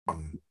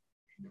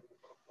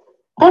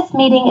This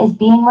meeting is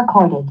being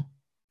recorded.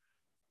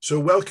 So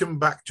welcome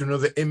back to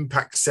another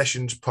Impact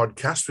Sessions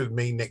podcast with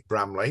me, Nick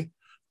Bramley.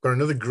 I've got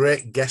another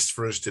great guest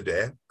for us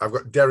today. I've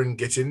got Darren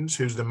Gittins,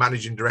 who's the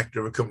managing director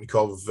of a company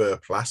called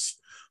Verplas.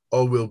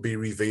 All will be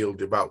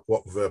revealed about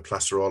what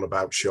Verplas are all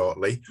about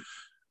shortly.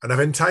 And I've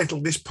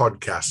entitled this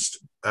podcast,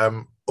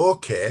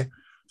 Okay,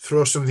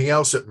 Throw Something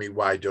Else at Me,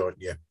 Why Don't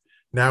You?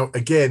 Now,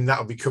 again,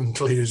 that'll become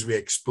clear as we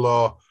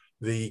explore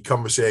the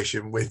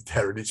conversation with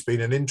Darren. It's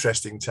been an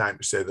interesting time,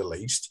 to say the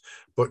least.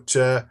 But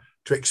to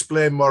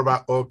explain more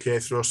about OK,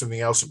 Throw Something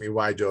Else at Me,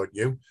 Why Don't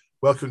You?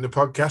 Welcome to the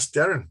podcast,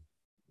 Darren.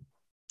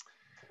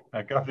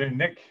 Good afternoon,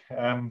 Nick.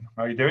 How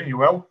are you doing? You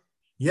well?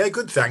 Yeah,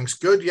 good, thanks.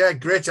 Good. Yeah,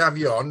 great to have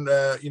you on.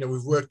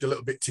 We've worked a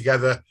little bit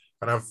together,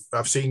 and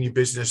I've seen your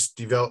business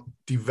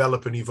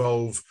develop and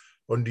evolve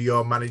under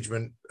your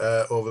management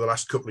over the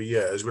last couple of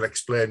years. We'll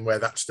explain where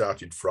that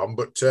started from.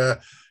 But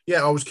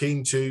I was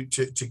keen to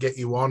get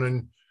you on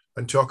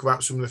and talk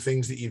about some of the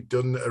things that you've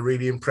done that are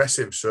really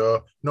impressive.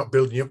 So not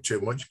building you up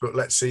too much, but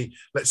let's see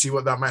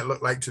what that might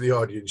look like to the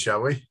audience,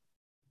 shall we?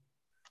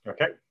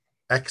 Okay.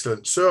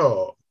 Excellent.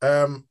 So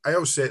I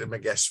always say to my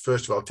guests,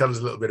 first of all, tell us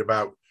a little bit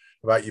about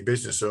your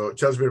business. So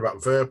tell us a bit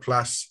about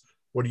Verplas.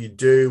 What do you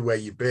do? Where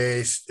you're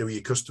based? Who are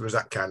your customers?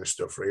 That kind of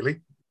stuff,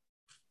 really.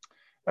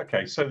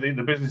 Okay. So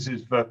the business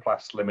is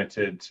Verplas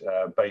Limited,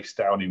 based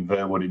down in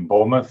Verwood in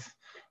Bournemouth.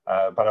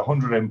 About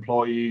 100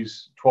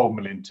 employees, 12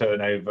 million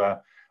turnover.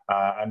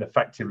 And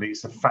effectively,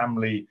 it's a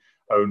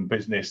family-owned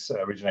business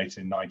originated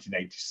in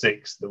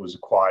 1986 that was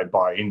acquired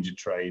by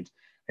Intertrade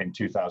in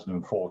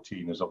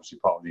 2014 as obviously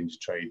part of the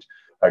Intertrade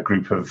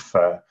group of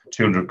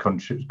 200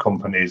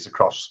 companies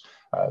across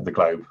the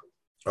globe.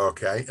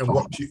 Okay. And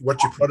what's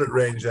your product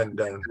range then,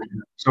 Darren?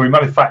 So we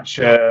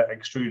manufacture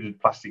extruded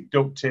plastic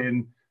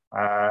ducting,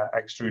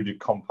 extruded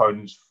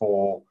components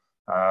for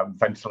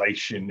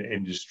ventilation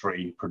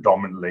industry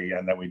predominantly,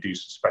 and then we do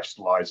some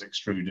specialized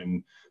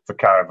extruding for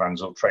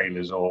caravans or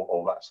trailers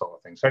or that sort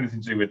of thing. So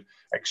anything to do with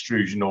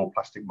extrusion or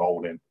plastic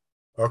molding.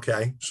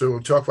 Okay, so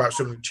we'll talk about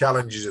some of the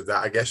challenges of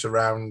that, I guess,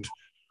 around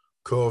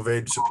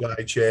COVID,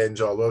 supply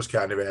chains, all those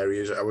kind of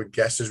areas, I would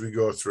guess, as we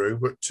go through.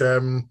 But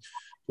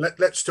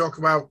let's talk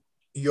about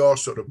your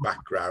sort of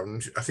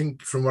background. I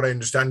think from what I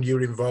understand, you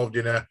were involved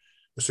in a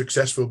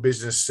successful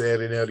business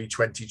sale in early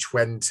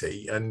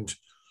 2020, and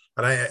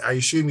I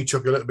assume you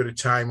took a little bit of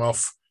time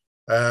off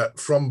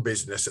from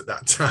business at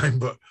that time,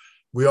 but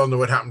we all know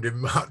what happened in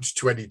March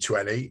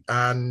 2020,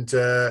 and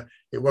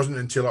it wasn't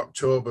until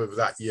October of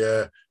that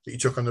year that you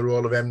took on the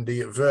role of MD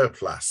at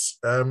Verplas.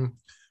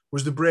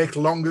 Was the break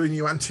longer than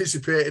you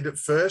anticipated at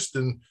first,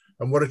 and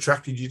what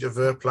attracted you to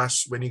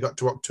Verplas when you got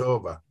to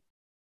October?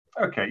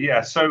 Okay,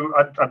 yeah, so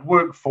I'd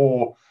worked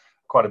for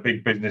quite a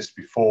big business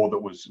before that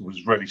was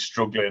really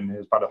struggling. It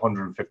was about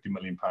 £150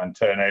 million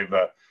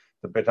turnover.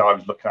 The bit I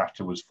was looking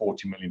after was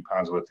 £40 million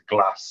worth of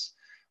glass.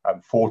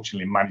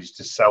 Fortunately managed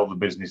to sell the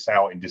business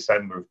out in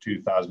December of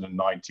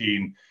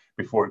 2019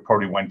 before it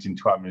probably went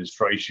into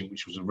administration,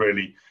 which was a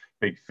really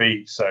big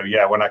feat. So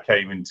yeah, when I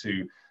came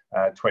into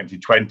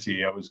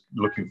 2020, I was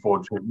looking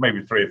forward to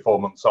maybe 3 or 4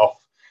 months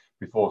off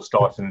before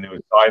starting a new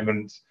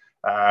assignment.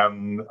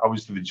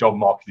 Obviously the job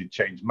market had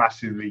changed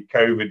massively.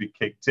 COVID had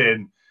kicked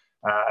in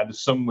and the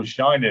sun was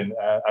shining,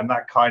 and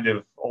that kind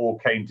of all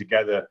came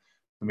together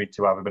for me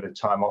to have a bit of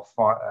time off.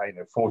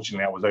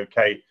 Fortunately I was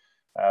okay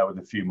with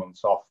a few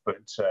months off, but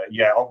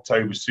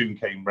October soon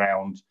came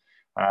round.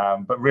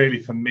 But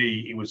really for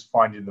me, it was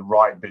finding the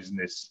right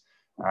business,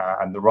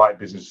 and the right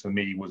business for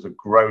me was a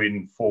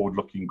growing,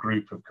 forward-looking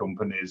group of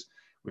companies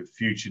with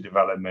future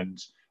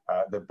development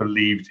that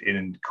believed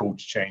in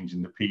culture change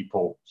in the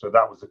people. So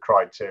that was the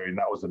criterion.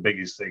 That was the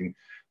biggest thing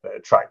that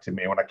attracted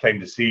me. When I came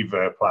to see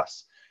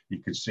Verplas, you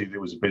could see there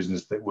was a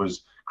business that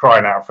was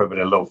crying out for a bit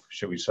of love,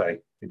 shall we say.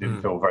 It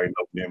didn't feel very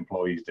loved, the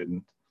employees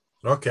didn't.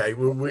 Okay,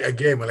 well,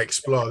 we'll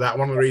explore that.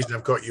 One of the reasons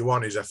I've got you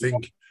on is I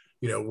think,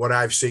 what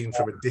I've seen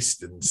from a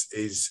distance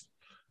is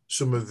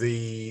some of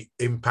the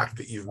impact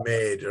that you've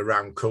made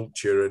around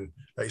culture and,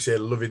 like you say,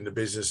 loving the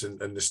business and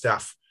the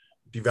staff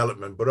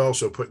development, but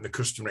also putting the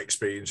customer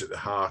experience at the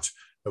heart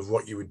of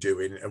what you were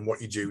doing and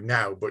what you do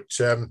now. But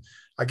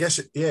I guess,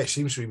 it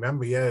seems to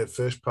remember, the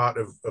first part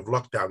of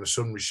lockdown, the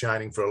sun was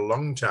shining for a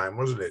long time,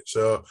 wasn't it?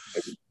 So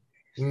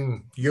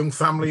young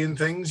family and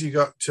things, you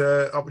got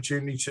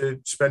opportunity to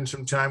spend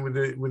some time with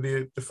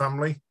the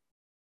family?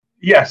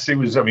 Yes, it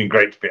was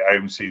great to be at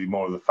home, see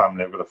more of the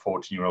family. I've got a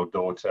 14-year-old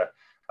daughter.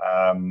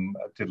 I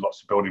did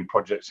lots of building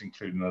projects,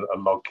 including a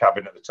log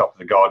cabin at the top of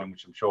the garden,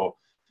 which I'm sure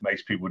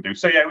most people do.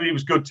 So yeah, it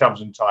was good to have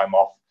some time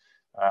off,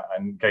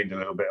 and gained a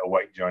little bit of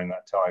weight during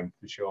that time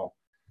for sure.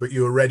 But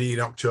you were ready in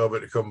October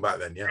to come back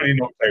then, yeah? Ready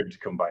in October to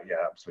come back,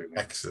 yeah, absolutely.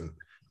 Excellent.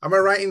 Am I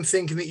right in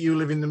thinking that you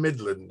live in the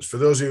Midlands? For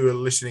those who are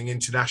listening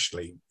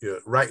internationally, you're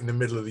right in the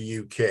middle of the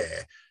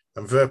UK,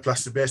 and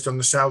Verplas are based on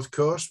the south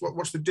coast.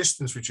 What's the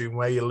distance between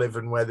where you live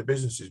and where the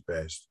business is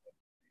based?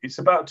 It's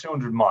about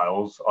 200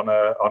 miles. On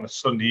a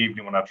Sunday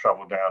evening when I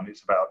travel down,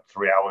 it's about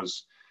 3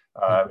 hours.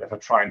 If I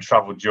try and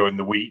travel during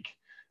the week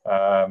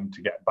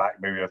to get back,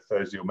 maybe a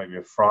Thursday or maybe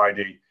a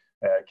Friday,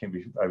 can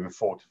be over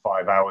 4 to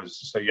 5 hours.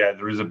 So yeah,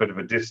 there is a bit of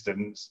a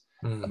distance,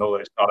 and although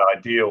it's not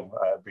ideal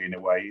being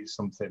away, it's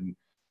something.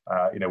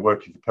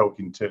 Working for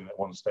Pilkington at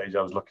one stage,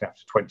 I was looking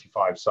after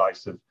 25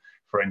 sites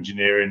for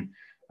engineering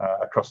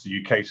across the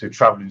UK. So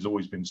travelling has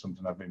always been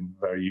something I've been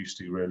very used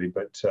to, really.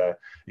 But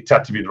it's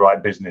had to be the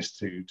right business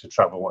to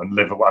travel and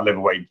live. I live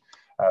away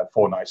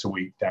 4 nights a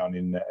week down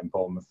in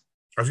Bournemouth.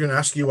 I was going to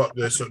ask you what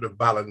the sort of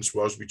balance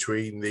was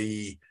between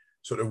the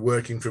sort of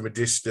working from a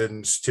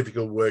distance,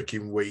 typical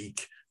working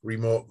week,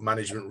 remote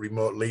management,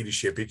 remote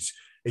leadership.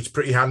 It's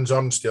pretty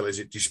hands-on still, is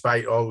it?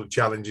 Despite all the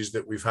challenges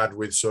that we've had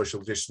with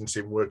social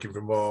distancing, working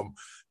from home,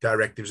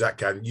 directives, that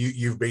kind of.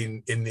 You've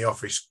been in the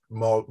office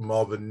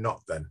more than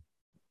not. Then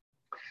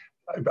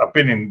I've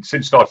been in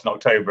since starting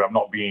October. I've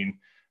not been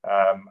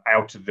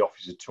out of the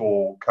office at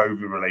all,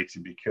 COVID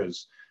related,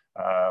 because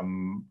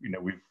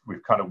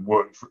we've kind of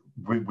worked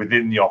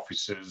within the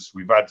offices.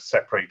 We've had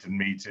separated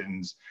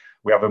meetings.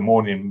 We have a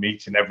morning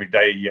meeting every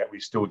day, yet we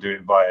still do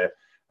it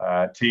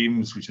via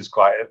Teams, which is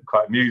quite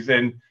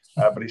amusing.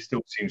 But it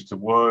still seems to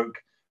work.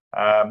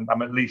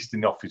 I'm at least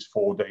in the office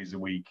 4 days a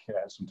week,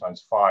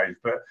 sometimes 5.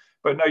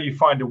 But no, you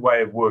find a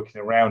way of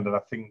working around. And I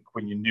think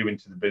when you're new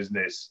into the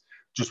business,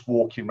 just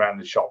walking around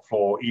the shop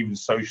floor, even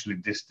socially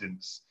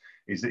distance,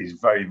 is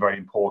very, very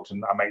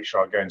important. I make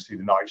sure I go and see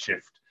the night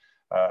shift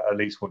at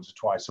least once or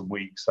twice a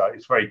week. So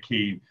it's very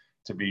key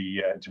to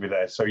be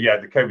there. So yeah,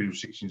 the COVID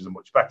restrictions are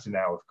much better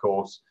now, of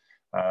course.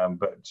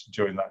 But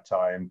during that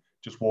time,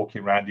 just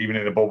walking around, even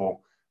in a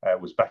bubble,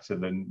 was better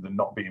than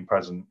not being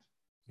present.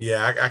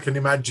 Yeah, I can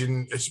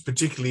imagine,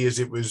 particularly as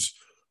it was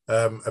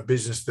a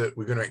business that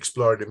we're going to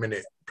explore in a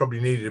minute, probably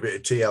needed a bit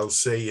of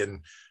TLC,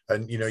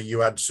 and you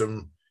had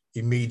some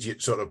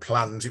immediate sort of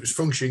plans. It was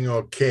functioning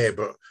okay,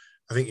 but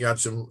I think you had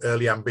some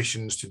early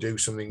ambitions to do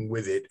something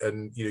with it,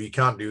 and you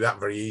can't do that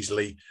very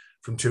easily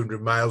from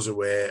 200 miles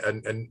away,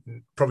 and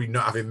probably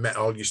not having met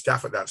all your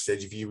staff at that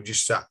stage if you were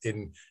just sat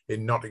in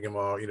Nottingham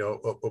or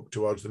up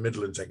towards the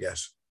Midlands, I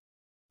guess.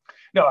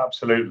 No,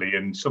 absolutely.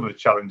 And some of the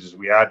challenges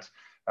we had,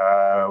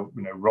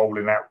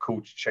 rolling out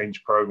culture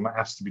change program, it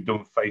has to be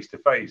done face to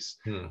face.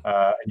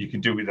 And you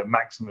can do it with a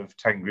maximum of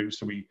 10 groups.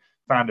 So we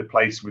found a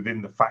place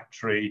within the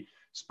factory,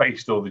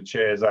 spaced all the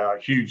chairs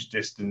out, huge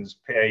distance,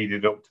 PA'd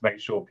it up to make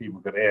sure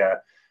people could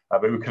hear.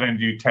 But we could only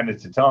do 10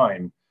 at a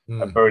time.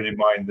 And bearing in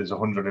mind, there's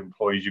 100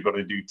 employees, you've got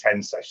to do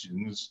 10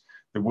 sessions.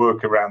 They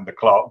work around the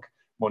clock,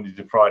 Monday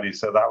to Friday,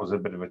 so that was a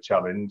bit of a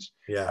challenge.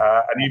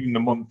 Yeah. And even the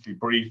monthly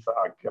brief,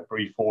 I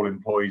brief all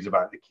employees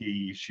about the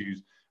key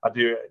issues. I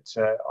do it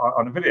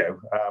on a video,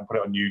 put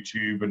it on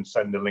YouTube and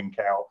send a link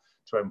out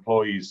to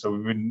employees. So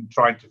we've been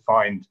trying to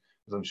find,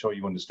 as I'm sure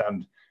you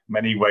understand,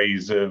 many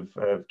ways of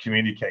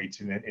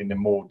communicating in a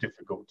more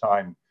difficult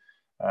time.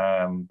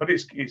 But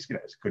it's a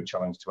good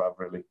challenge to have,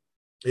 really.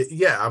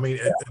 Yeah, I mean,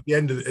 at the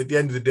end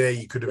of the day,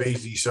 you could have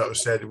easily sort of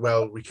said,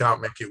 "Well, we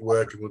can't make it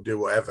work, and we'll do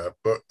whatever."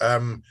 But I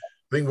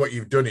think what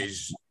you've done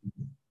is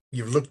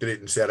you've looked at it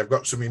and said, "I've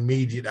got some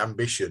immediate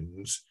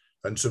ambitions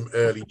and some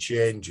early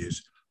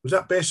changes." Was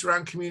that based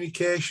around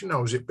communication,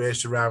 or was it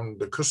based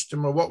around the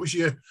customer? What was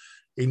your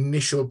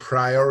initial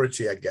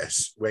priority, I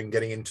guess, when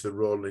getting into the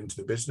role, into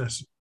the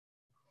business?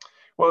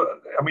 Well,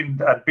 I mean,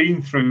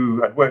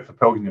 I'd worked for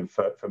Pilkington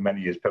for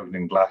many years,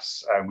 Pilkington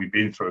Glass, and we've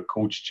been through a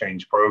culture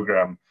change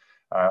program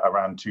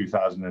around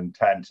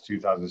 2010 to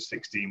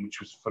 2016, which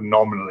was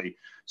phenomenally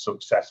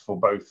successful,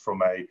 both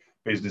from a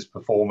business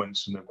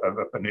performance and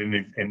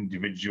an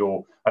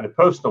individual and a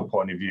personal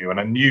point of view. And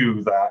I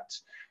knew that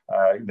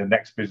the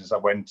next business I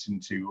went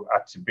into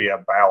had to be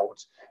about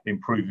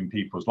improving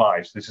people's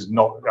lives.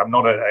 I'm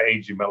not at an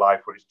age in my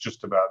life where it's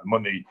just about the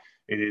money.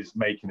 It is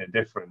making a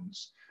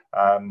difference.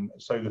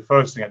 So the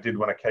first thing I did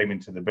when I came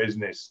into the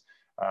business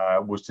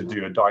was to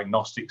do a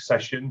diagnostic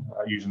session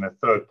using a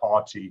third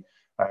party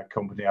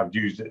company I've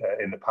used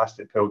in the past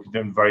at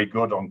Pilkington, very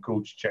good on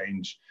culture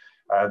change.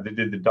 They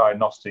did the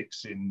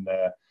diagnostics in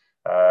the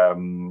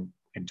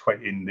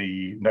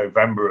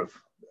November of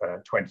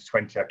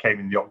 2020. I came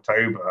in the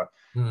October,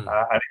 and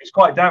it was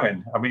quite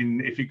damning. I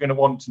mean, if you're going to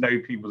want to know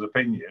people's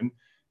opinion,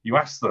 you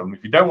ask them.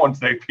 If you don't want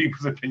to know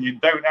people's opinion,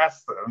 don't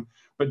ask them,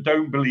 but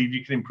don't believe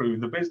you can improve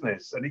the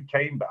business. And it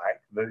came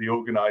back that the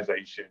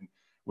organisation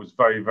was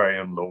very, very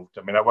unloved.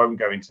 I mean, I won't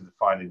go into the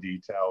finer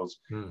details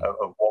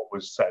of what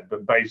was said,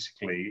 but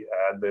basically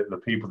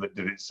the people that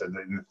did it said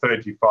that in the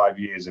 35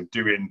 years of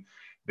doing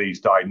these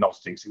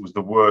diagnostics, it was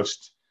the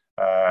worst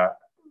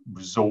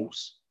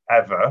results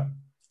ever.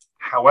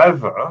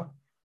 However,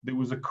 there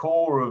was a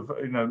core of,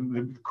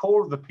 the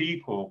core of the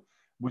people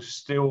was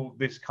still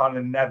this kind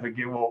of never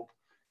give up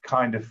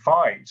kind of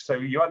fight. So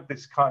you had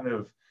this kind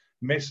of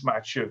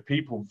mismatch of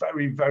people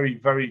very, very,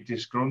 very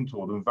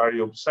disgruntled and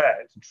very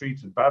upset and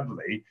treated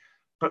badly,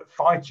 but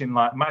fighting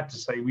like mad to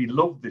say we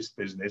love this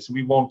business and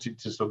we want it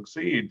to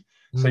succeed.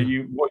 So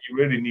what you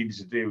really needed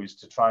to do is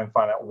to try and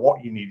find out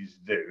what you needed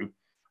to do.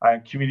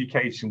 And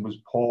communication was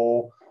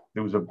poor.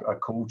 There was a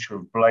culture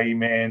of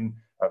blaming.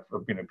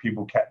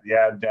 People kept the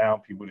head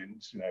down. People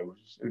didn't,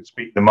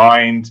 speak the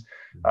mind.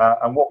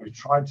 And what we've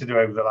tried to do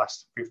over the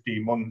last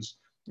 15 months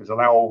is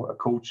allow a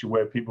culture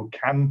where people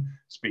can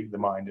speak their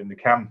mind and they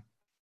can,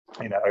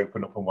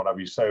 open up and what have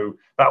you. So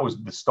that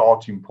was the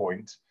starting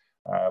point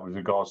with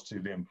regards to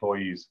the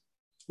employees.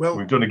 Well,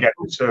 we've done again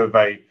a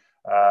survey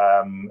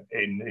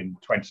in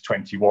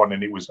 2021,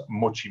 and it was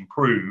much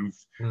improved,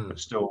 but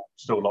still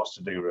lots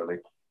to do, really.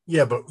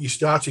 Yeah, but your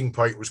starting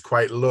point was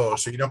quite low,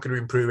 so you're not going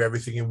to improve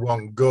everything in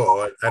one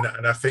go.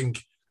 And I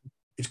think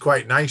it's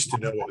quite nice to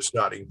know what the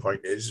starting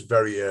point is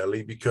very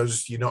early,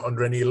 because you're not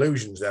under any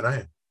illusions then, are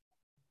you?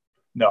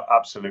 No,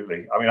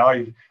 absolutely. I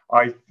mean,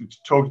 I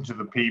talking to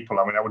the people,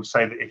 I mean, I would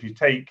say that if you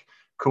take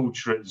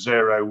culture at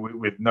zero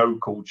with no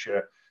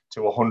culture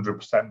to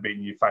 100%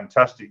 being your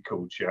fantastic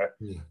culture,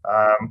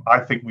 I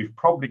think we've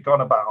probably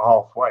gone about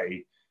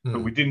halfway,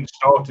 but we didn't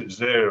start at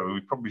zero.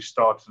 We probably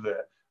started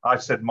at, I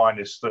said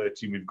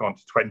 -30, we've gone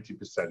to 20%.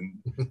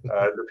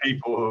 The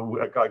people,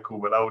 a guy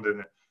called Will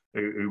Eldon,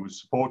 who was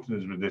supporting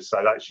us with this,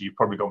 said actually you've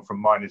probably gone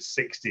from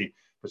 -60%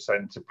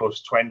 to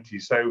 +20.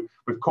 So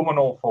we've come an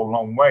awful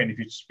long way. And if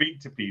you speak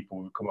to people,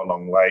 we've come a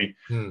long way,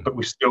 but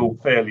we're still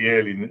fairly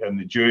early in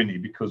the journey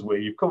because where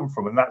you've come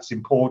from. And that's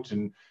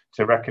important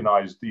to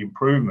recognize the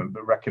improvement,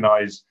 but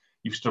recognize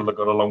you've still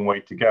got a long way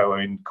to go.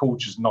 I mean,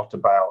 culture's not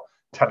about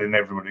telling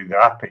everybody they're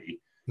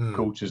happy.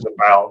 Culture's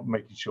about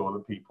making sure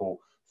that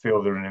people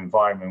feel they're in an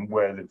environment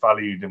where they're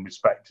valued and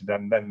respected,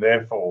 and then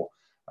therefore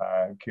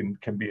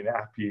can be in a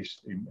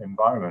happiest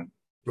environment.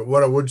 But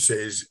what I would say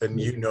is, and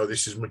you know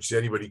this as much as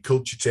anybody,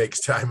 culture takes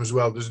time as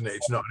well, doesn't it?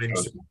 It's not an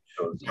instant,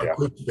 not a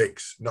quick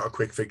fix, not a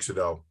quick fix at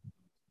all.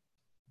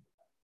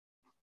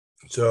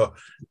 So,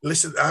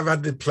 listen, I've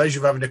had the pleasure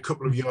of having a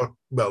couple of your,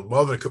 well,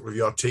 more than a couple of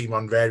your team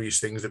on various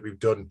things that we've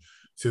done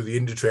through the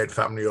Indutrade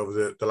family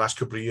over the last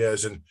couple of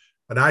years. And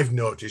I've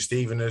noticed,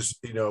 even as,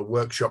 a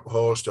workshop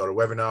host or a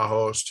webinar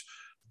host,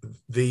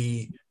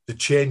 the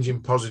change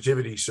in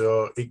positivity.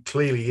 So it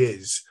clearly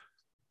is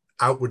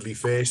outwardly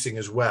facing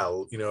as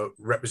well,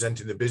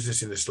 representing the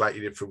business in a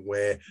slightly different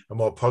way, a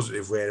more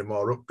positive way, a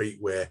more upbeat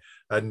way.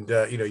 And,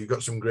 you've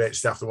got some great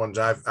staff, the ones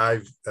I've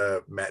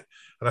met.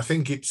 And I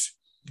think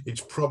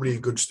it's probably a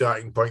good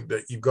starting point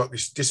that you've got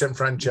this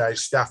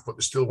disenfranchised staff, but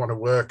they still want to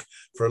work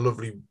for a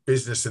lovely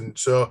business. And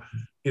so,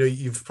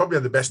 you've probably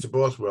had the best of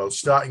both worlds.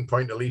 Starting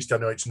point, at least I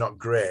know it's not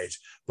great,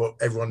 but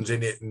everyone's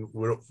in it and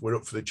we're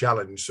up for the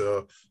challenge.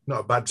 So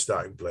not a bad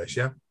starting place,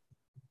 yeah?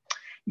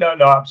 No,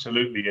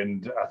 absolutely.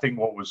 And I think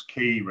what was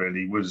key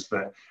really was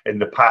that in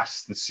the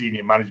past, the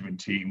senior management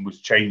team was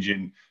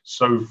changing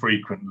so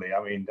frequently.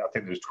 I mean, I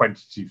think there's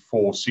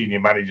 24 senior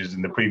managers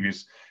in the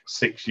previous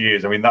 6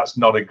 years. I mean, that's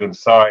not a good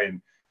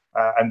sign.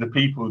 And the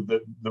people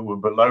that were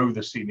below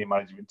the senior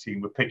management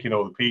team were picking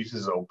all the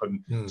pieces up,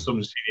 and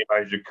some senior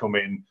manager would come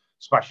in,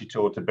 smash it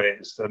all to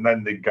bits, and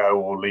then they'd go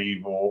or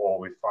leave or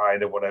we're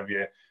fired or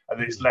whatever.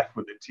 And it's left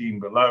with the team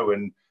below.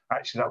 And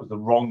actually, that was the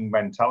wrong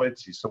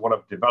mentality. So what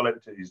I've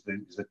developed is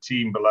a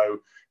team below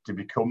to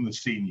become the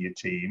senior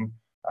team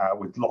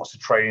with lots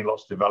of training,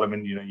 lots of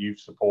development. You've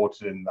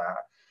supported in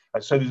that.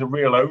 And so there's a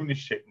real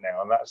ownership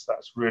now. And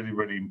that's really,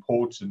 really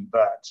important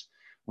that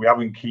we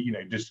haven't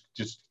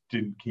just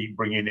didn't keep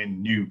bringing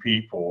in new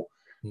people.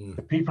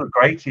 The people are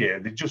great here.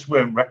 They just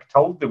weren't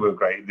told they were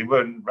great. They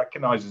weren't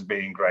recognized as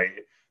being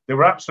great. They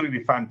were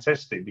absolutely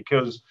fantastic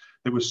because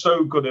they were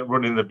so good at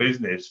running the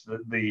business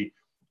that the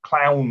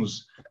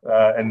clowns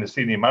and the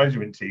senior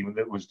management team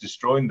that was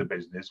destroying the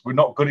business were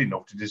not good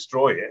enough to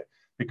destroy it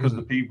because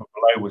the people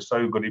below were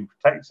so good in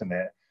protecting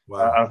it.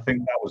 Wow. I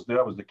think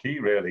that was the key,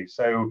 really.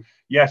 So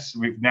yes,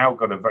 we've now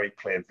got a very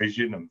clear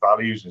vision and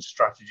values and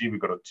strategy. We've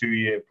got a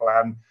 2-year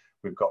plan.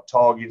 We've got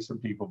targets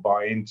that people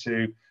buy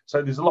into.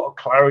 So there's a lot of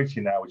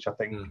clarity now, which I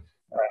think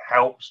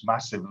helps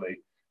massively.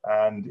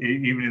 And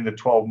even in the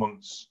 12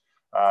 months,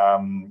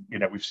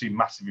 we've seen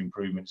massive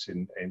improvements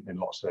in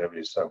lots of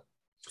areas. So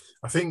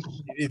I think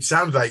it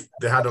sounds like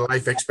they had a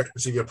life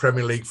expectancy of a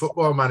Premier League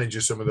football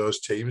manager, some of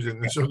those teams,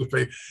 and some of the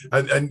people,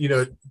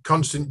 and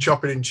constant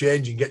chopping and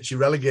changing gets you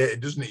relegated,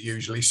 doesn't it,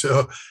 usually?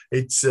 So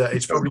it's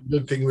probably a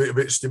good thing with a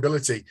bit of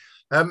stability.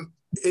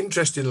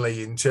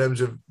 Interestingly, in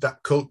terms of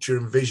that culture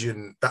and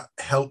vision, that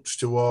helps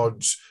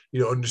towards,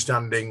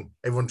 understanding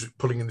everyone's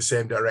pulling in the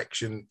same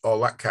direction,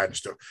 all that kind of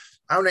stuff.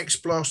 I want to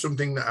explore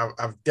something that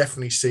I've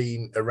definitely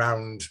seen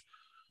around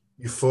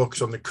your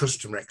focus on the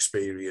customer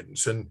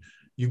experience. And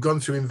you've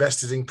gone through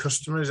investors in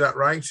customers, is that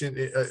right?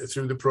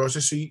 Through the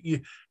process, so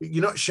you're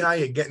not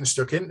shy at getting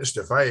stuck into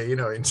stuff, are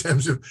you? In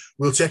terms of,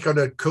 we'll take on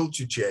a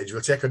culture change,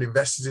 we'll take on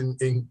investors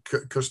in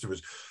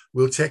customers,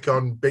 we'll take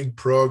on big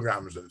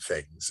programs and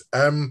things.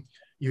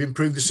 You've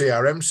improved the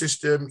CRM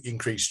system,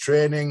 increased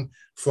training,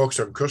 focus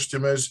on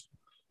customers.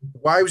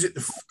 Why was it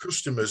the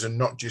customers and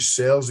not just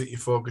sales that you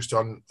focused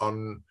on?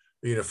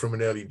 From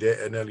an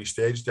early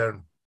stage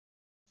down?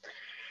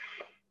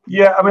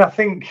 Yeah, I mean, I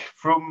think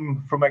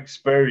from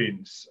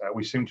experience,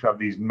 we seem to have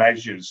these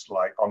measures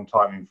like on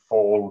time in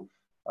full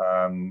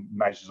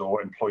measures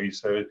or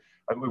employees. So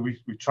we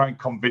try and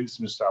convince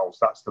themselves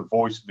that's the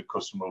voice of the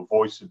customer, or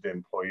voice of the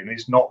employee, and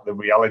it's not the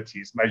reality.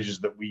 It's measures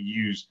that we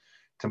use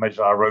to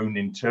measure our own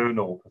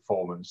internal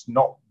performance,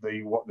 not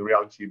what the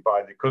reality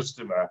by the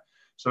customer.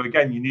 So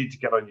again, you need to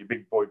get on your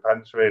big boy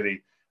pants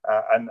really,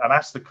 and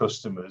ask the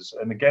customers.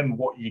 And again,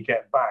 what you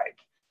get back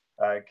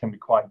can be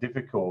quite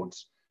difficult.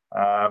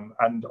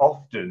 And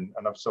often,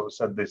 and I've sort of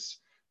said this,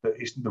 that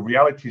the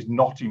reality is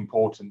not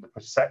important. The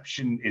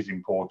perception is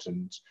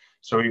important.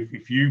 So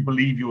if you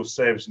believe you're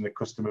servicing the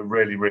customer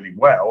really, really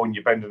well, and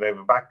you're bending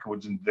over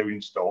backwards and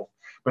doing stuff,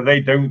 but they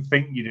don't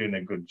think you're doing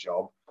a good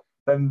job,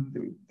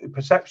 then the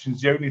perception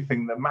is the only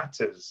thing that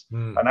matters.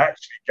 And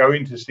actually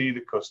going to see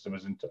the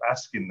customers and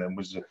asking them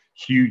was a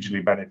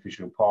hugely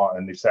beneficial part.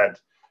 And they said,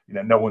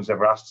 no one's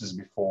ever asked us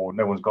before.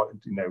 No one's got,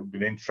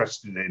 been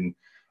interested in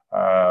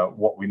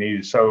what we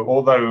needed. So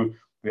although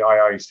the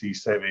IIC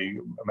survey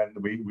meant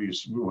that we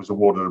was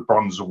awarded a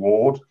bronze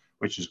award,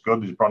 which is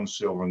good. There's bronze,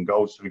 silver, and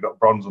gold. So we got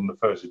bronze on the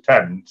first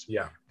attempt.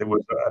 Yeah. There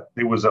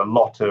was a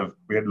lot of,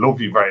 we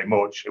love you very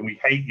much and we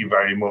hate you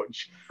very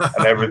much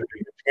and everything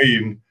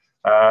between.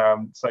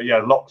 So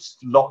yeah, lots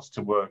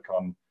to work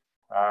on.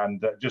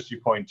 And just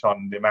your point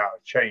on the amount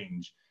of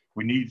change,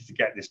 we needed to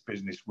get this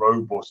business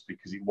robust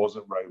because it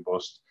wasn't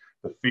robust.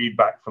 The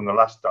feedback from the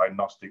last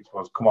diagnostics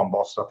was, come on,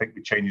 boss, I think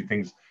we're changing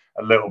things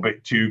a little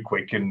bit too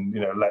quick, and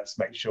let's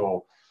make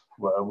sure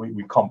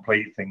we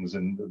complete things.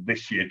 And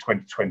this year,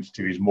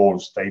 2022, is more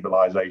of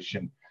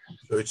stabilization.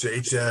 So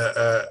it's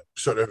a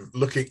sort of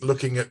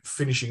looking at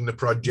finishing the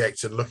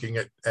project and looking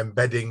at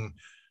embedding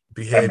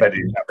behavior,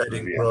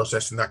 embedding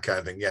process, and that kind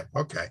of thing. Yeah,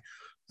 okay.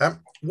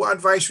 What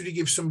advice would you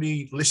give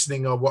somebody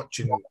listening or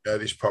watching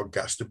this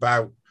podcast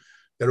about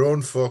their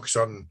own focus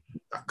on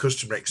that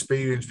customer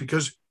experience?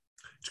 Because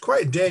it's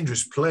quite a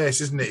dangerous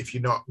place, isn't it? If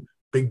you're not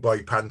big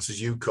boy pants,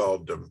 as you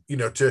called them,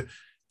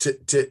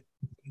 to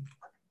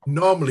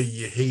normally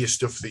you hear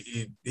stuff that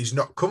is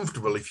not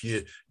comfortable. If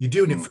you're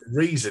doing it for a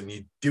reason,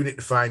 you're doing it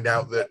to find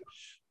out that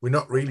we're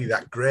not really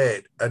that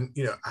great. And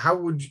how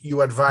would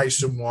you advise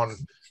someone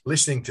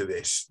listening to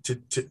this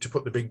to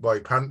put the big boy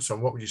pants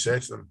on? What would you say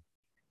to them?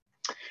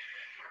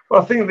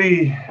 Well, I think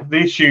the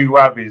issue you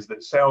have is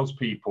that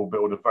salespeople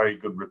build a very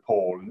good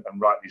rapport, and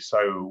rightly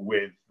so,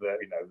 with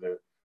the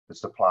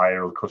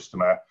supplier or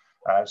customer.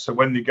 So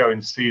when they go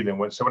and see them,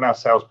 when our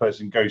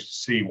salesperson goes to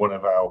see one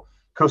of our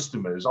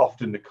customers,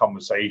 often the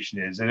conversation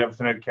is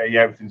everything okay?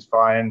 Yeah, everything's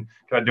fine.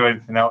 Can I do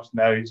anything else?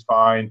 No, it's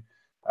fine.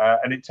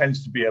 And it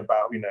tends to be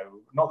about,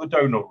 not the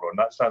donut run.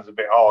 That sounds a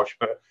bit harsh,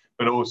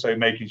 but also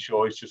making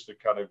sure it's just a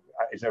kind of,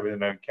 is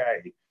everything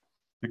okay?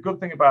 The good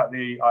thing about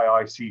the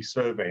IIC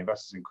survey,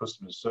 Investors in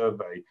Customers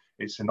survey,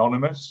 it's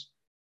anonymous.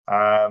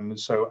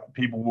 So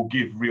people will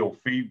give real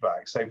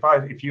feedback. So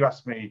if you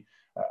ask me,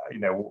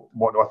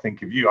 what do I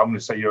think of you? I'm going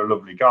to say you're a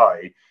lovely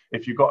guy.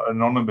 If you've got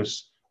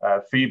anonymous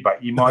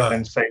feedback, you might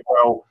then say,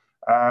 well,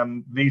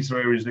 these are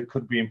areas that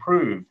could be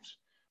improved.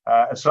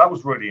 So that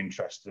was really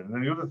interesting.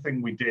 And the other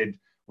thing we did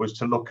was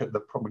to look at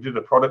we did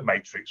a product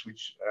matrix,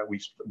 which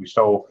we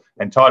stole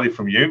entirely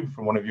from you,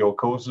 from one of your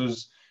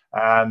courses,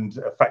 and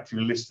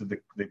effectively listed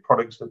the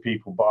products that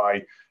people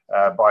buy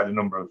by the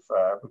number of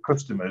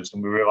customers.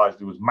 And we realized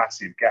there was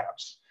massive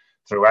gaps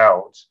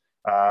throughout.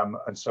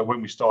 And so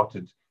when we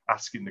started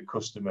asking the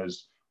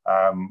customers,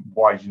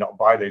 why did you not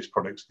buy those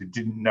products? They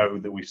didn't know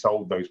that we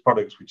sold those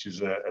products, which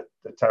is a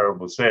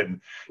terrible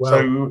sin. Well,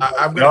 so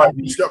I'm going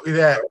to stop you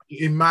there.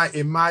 In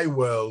my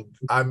world,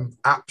 I'm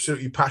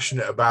absolutely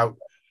passionate about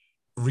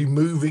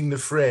removing the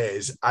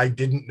phrase "I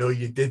didn't know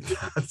you did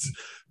that,"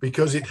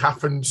 because it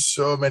happens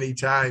so many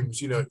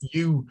times.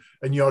 You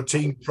and your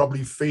team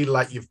probably feel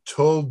like you've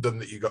told them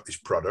that you got this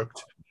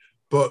product,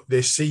 but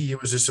they see you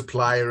as a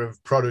supplier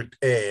of product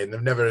A and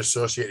they've never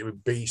associated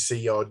with B,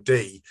 C, or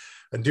D.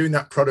 And doing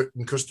that product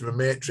and customer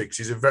matrix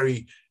is a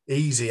very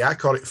easy, I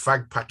call it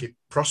fag packet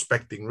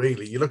prospecting,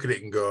 really. You look at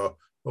it and go,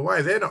 well, why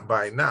are they not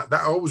buying that?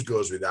 That always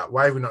goes with that.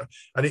 Why are we not?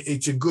 And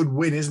it's a good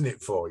win, isn't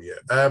it, for you?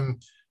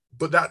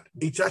 But that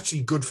it's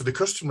actually good for the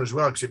customer as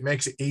well, because it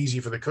makes it easy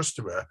for the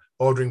customer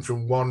ordering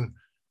from one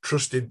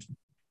trusted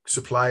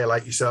supplier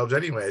like yourselves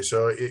anyway.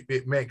 So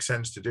it makes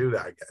sense to do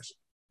that, I guess.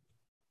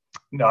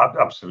 No,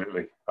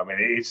 absolutely. I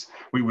mean,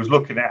 we was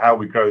looking at how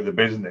we grow the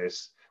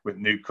business with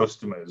new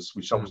customers,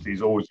 which obviously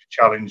is always a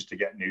challenge to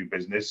get new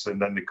business, and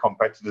then the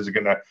competitors are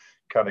going to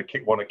kind of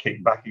want to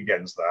kick back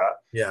against that.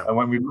 Yeah. And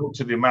when we look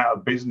to the amount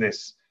of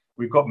business,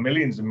 we've got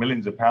millions and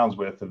millions of pounds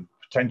worth of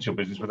potential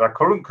business with our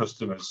current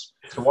customers.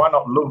 So why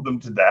not love them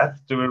to death,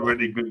 do a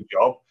really good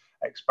job,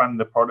 expand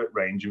the product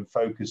range, and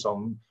focus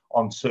on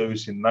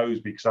servicing those?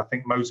 Because I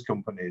think most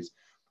companies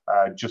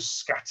just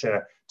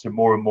scatter to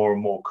more and more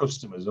and more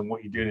customers, and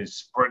what you're doing is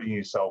spreading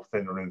yourself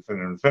thinner and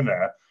thinner and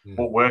thinner.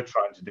 What we're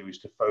trying to do is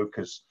to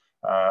focus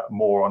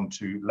more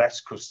onto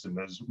less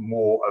customers,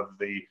 more of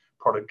the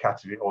product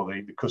category or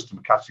the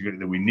customer category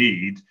that we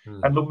need,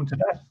 and love them to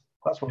death.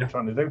 That's what we're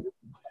trying to do.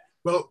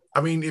 Well, I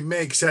mean, it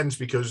makes sense,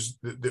 because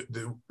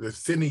the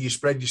thinner you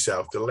spread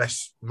yourself, the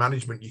less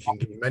management you can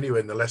give them anyway,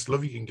 and the less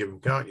love you can give them,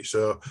 can't you?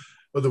 So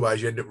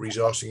otherwise you end up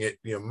resourcing it,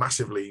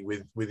 massively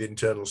with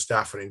internal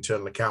staff and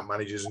internal account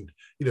managers, and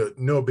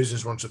no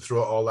business wants to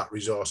throw all that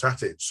resource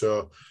at it.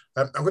 So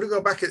I'm going to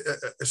go back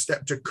a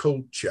step to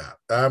culture.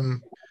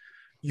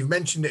 You've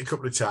mentioned it a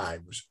couple of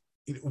times.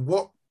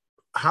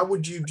 how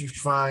would you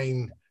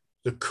define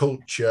the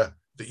culture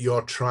that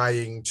you're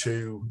trying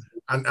to,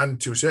 and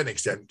to a certain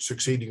extent,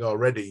 succeeding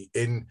already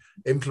in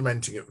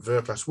implementing at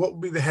Verplas? What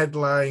would be the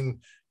headline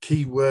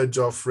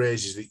keywords or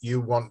phrases that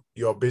you want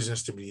your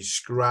business to be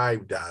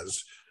described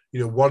as,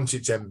 once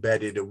it's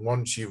embedded and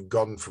once you've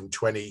gone from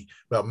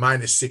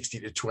minus 60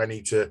 to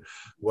 20 to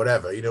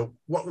whatever,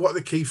 what are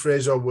the key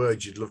phrases or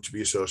words you'd love to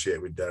be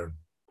associated with, Darren?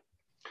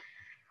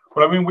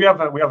 Well, I mean, we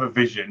have a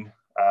vision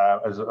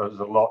as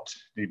a lot,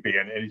 DB,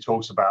 and it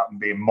talks about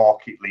being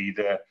market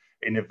leader,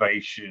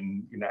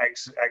 innovation,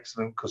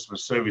 excellent customer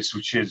service,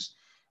 which is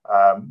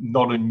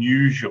not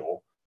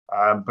unusual,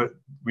 but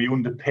we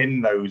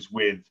underpin those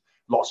with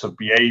lots of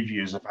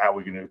behaviours of how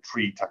we're going to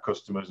treat our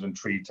customers and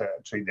treat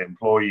the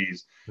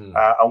employees.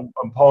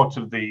 And part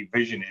of the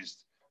vision is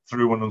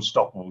through an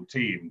unstoppable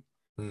team.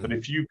 But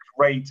if you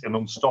create an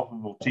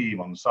unstoppable team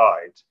on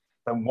site,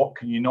 then what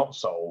can you not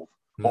solve?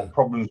 What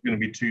problem is going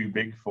to be too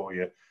big for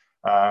you?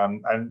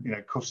 And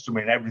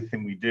customer in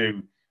everything we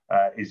do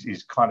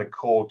is kind of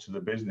core to the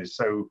business.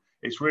 So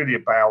it's really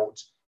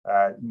about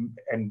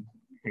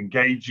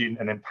engaging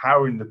and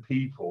empowering the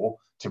people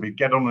to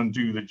get on and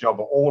do the job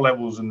at all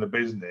levels in the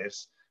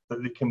business,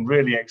 that they can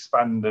really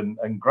expand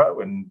and grow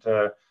and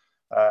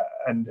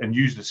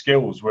use the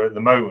skills. Where at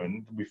the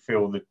moment we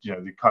feel that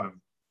they're kind of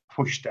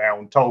pushed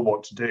down, told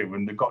what to do,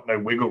 and they've got no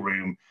wiggle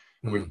room.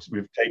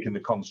 We've taken the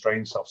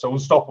constraints off. So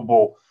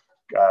unstoppable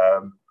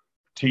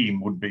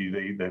team would be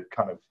the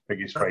kind of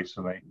biggest phrase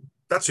for me.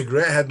 That's a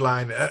great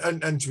headline,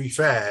 and to be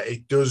fair,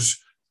 it does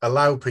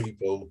allow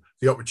people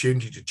the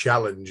opportunity to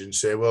challenge and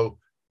say, well,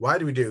 why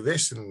do we do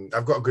this? And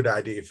I've got a good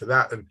idea for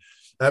that. And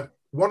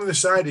one of the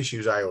side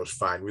issues I always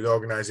find with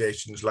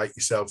organizations like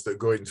yourself that are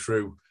going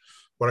through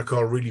what I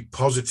call really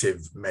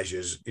positive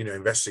measures,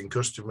 investing in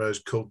customers,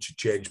 culture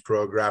change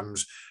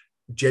programs,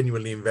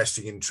 genuinely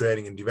investing in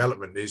training and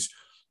development, is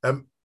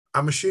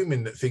I'm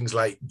assuming that things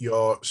like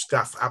your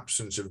staff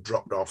absence have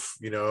dropped off,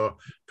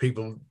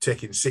 people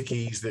taking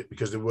sickies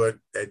because they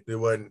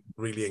weren't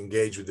really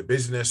engaged with the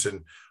business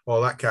and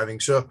all that kind of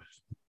thing. So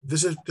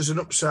there's an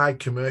upside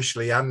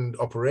commercially and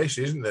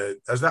operationally, isn't there?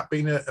 Has that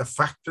been a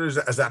factor?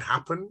 Has that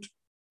happened?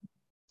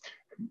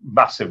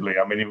 Massively.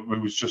 I mean,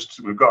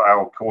 we've got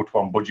our quarter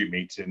one budget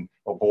meeting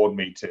or board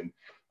meeting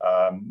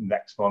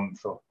next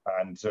month,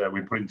 and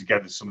we're putting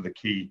together some of the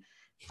key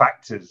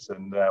factors,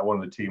 and one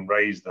of the team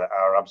raised that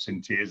our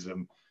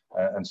absenteeism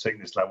and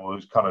sickness level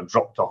has kind of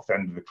dropped off the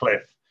end of the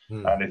cliff.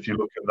 And if you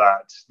look at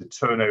that, the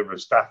turnover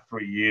of staff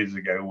 3 years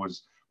ago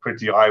was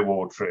pretty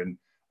eye-watering,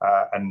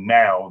 and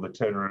now the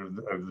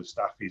turnover of the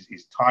staff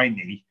is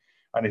tiny.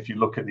 And if you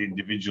look at the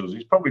individuals,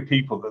 it's probably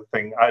people that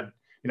think,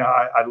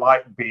 I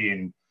like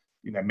being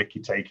Mickey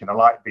taken, I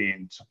like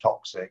being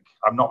toxic,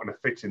 I'm not going to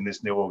fit in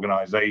this new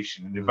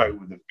organisation, and they vote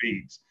with their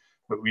feet.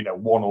 But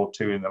one or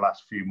two in the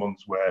last few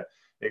months where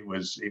it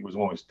was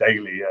almost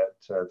daily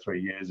at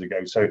 3 years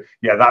ago. So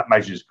yeah, that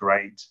measure's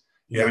great.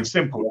 In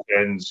simple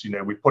terms,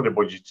 we put a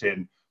budget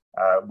in,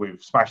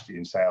 we've smashed it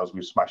in sales,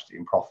 we've smashed it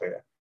in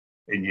profit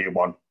in year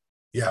one.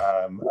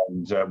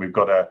 And we've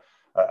got a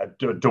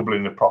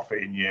doubling of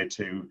profit in year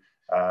two,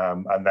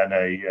 and then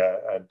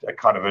a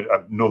kind of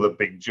another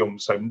big jump.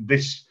 So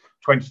this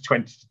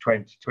 2020 to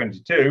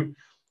 2022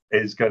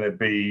 is going to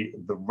be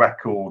the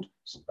record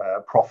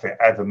profit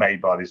ever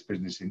made by this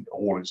business in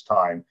all its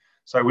time.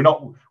 So we're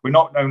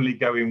not only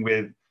going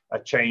with a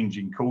change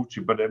in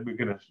culture, but we're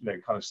going to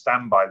kind of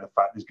stand by the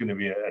fact there's going to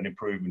be an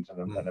improvement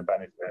and a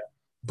benefit.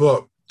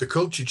 But the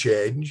culture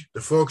change,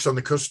 the focus on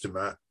the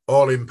customer,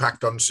 all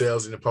impact on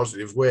sales in a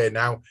positive way.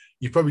 Now,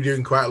 you're probably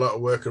doing quite a lot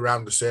of work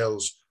around the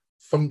sales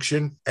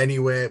function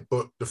anyway,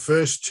 but the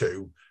first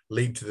two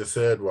lead to the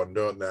third one,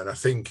 don't they? And I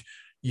think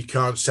you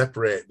can't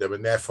separate them,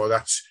 and therefore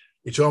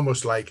it's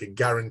almost like a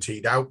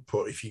guaranteed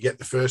output. If you get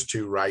the first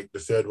two right, the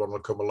third one will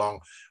come along,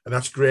 and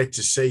that's great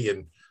to see.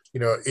 And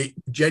it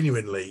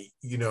genuinely,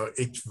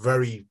 it's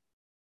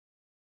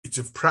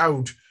a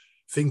proud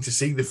thing to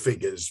see the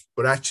figures,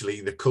 but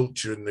actually the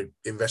culture and the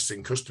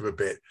investing customer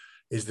bit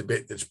is the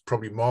bit that's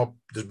probably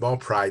there's more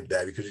pride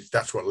there, because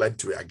that's what led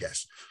to it, I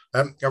guess.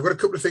 I've got a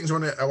couple of things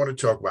I want to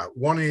talk about.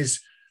 One is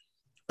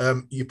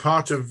you're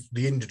part of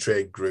the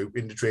Indutrade group,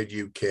 Indutrade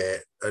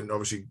UK, and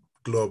obviously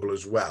global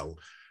as well.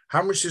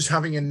 How much does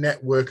having a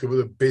network of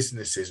other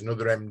businesses and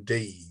other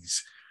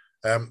MDs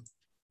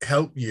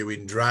help you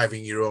in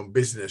driving your own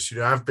business?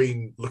 I've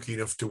been lucky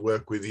enough to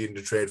work with the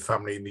Indutrade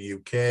family in the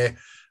UK.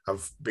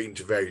 I've been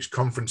to various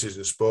conferences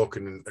and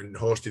spoken and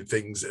hosted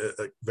things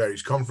at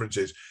various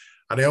conferences.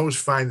 And I always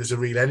find there's a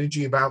real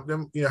energy about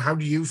them. How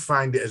do you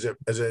find it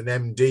as an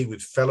MD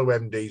with fellow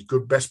MDs?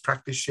 Good best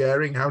practice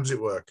sharing? How does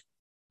it work?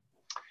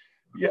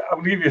 Yeah,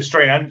 I'll give you a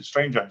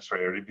strange answer,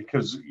 really,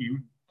 because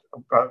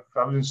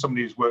having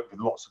somebody who's worked with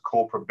lots of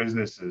corporate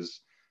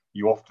businesses,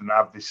 you often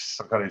have this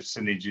kind of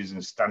synergies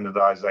and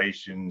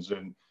standardizations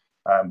and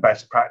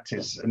best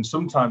practice, and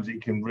sometimes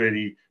it can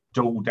really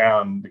dull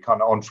down the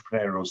kind of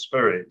entrepreneurial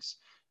spirits.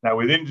 Now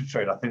with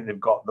Indutrade, I think they've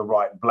got the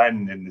right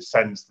blend in the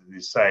sense that they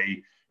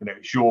say,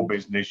 it's your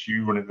business,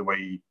 you run it the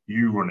way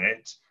you run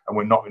it, and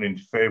we're not going to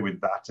interfere with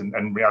that. And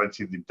in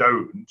reality, they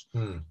don't.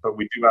 But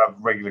we do have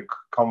regular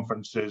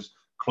conferences,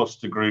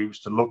 cluster groups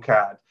to look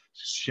at,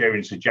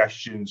 sharing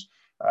suggestions.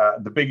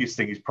 The biggest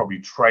thing is probably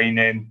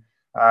training,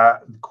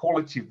 the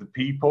quality of the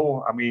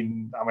people. I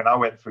mean, I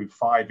went through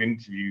 5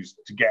 interviews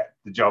to get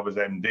the job as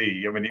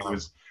MD. I mean, it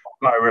was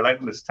quite a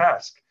relentless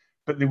task,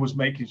 but there was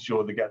making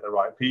sure they get the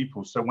right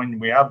people. So when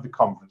we have the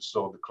conference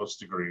or the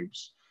cluster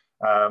groups,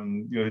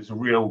 there's a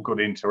real good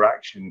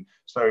interaction.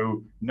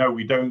 So no,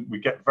 we don't. We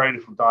get very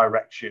little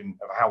direction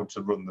of how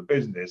to run the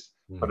business,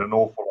 but an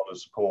awful lot of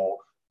support,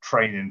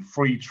 training,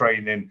 free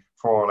training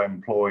for all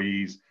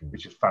employees,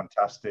 which is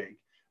fantastic.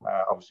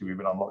 Obviously, we've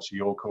been on lots of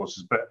your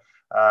courses, but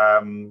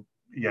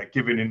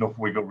giving enough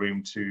wiggle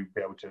room to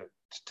be able to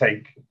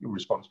take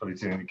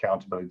responsibility and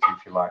accountability,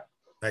 if you like.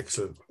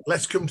 Excellent.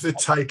 Let's come to the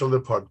title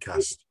of the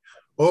podcast.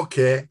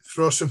 Okay,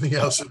 throw something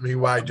else at me.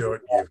 Why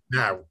don't you?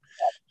 Now,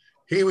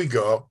 here we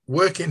go.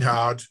 Working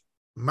hard,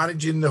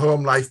 managing the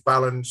home life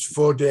balance,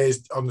 4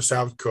 days on the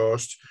South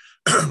Coast,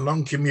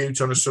 long commute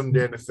on a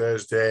Sunday and a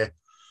Thursday.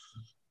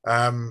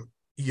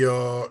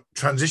 You're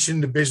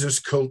transitioning the business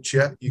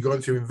culture. You're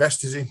going through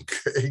investors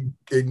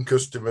in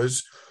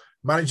customers,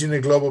 managing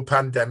a global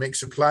pandemic,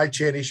 supply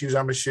chain issues,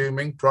 I'm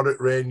assuming, product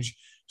range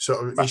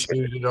sort of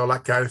issues and all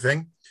that kind of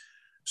thing.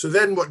 So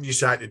then what do you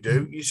decide to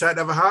do? You decide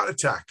to have a heart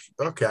attack.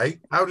 Okay.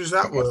 How does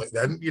that work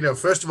then?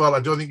 First of all, I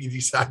don't think you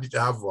decided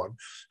to have one.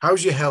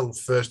 How's your health,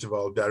 first of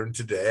all, Darren,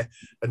 today?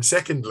 And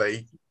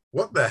secondly,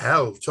 what the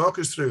hell? Talk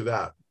us through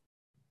that.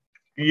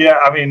 Yeah,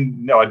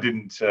 no, I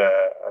didn't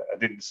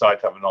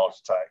decide to have an heart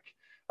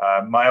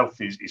attack. My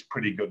health is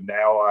pretty good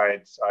now. I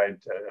had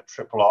a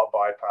triple heart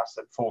bypass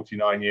at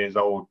 49 years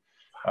old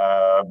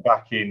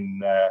back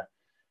in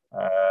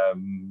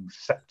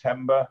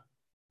September.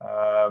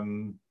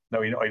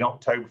 No, in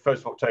October, 1st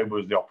of October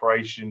was the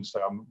operation. So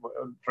I'm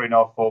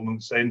 3.5, 4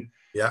 months in.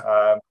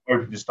 Yeah.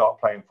 Hoping to start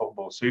playing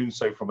football soon.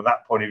 So from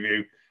that point of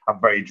view, I'm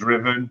very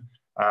driven.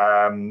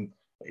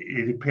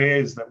 It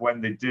appears that when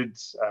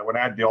I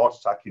had the heart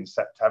attack in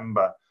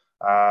September,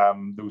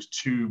 there was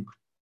 2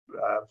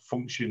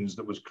 functions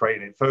that was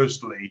creating it.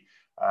 Firstly,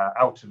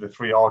 out of the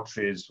 3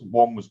 arteries,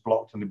 1 was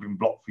blocked and had been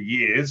blocked for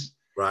years.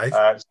 Right.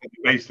 So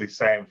basically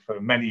saying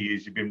for many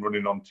years you've been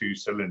running on 2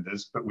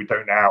 cylinders, but we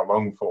don't know how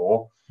long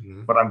for.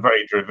 But I'm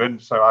very driven,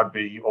 so I'd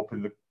be up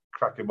in the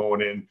crack of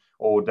morning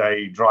all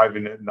day,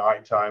 driving at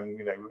night time,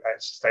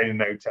 staying in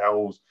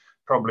hotels,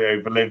 probably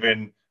over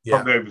living,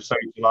 probably over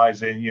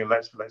socializing.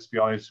 Let's be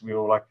honest, we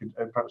all like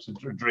perhaps a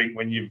drink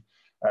when you've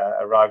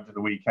arrived at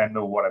the weekend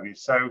or whatever.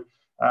 So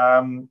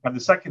and the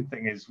second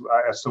thing is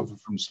I suffer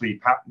from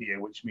sleep apnea,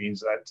 which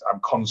means that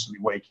I'm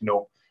constantly waking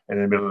up in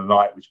the middle of the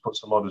night, which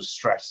puts a lot of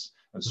stress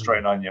and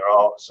strain on your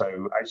heart.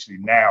 So actually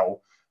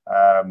now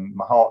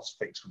my heart's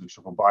fixed with a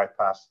triple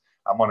bypass.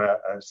 I'm on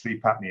a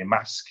sleep apnea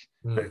mask.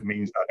 That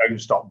means I don't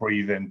stop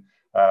breathing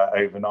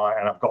overnight,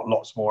 and I've got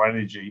lots more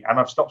energy, and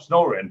I've stopped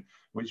snoring,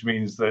 which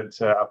means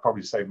that I've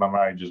probably saved my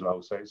marriage as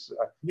well. So it's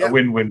a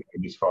win-win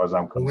as far as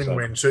I'm concerned.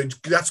 Win-win. So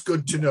that's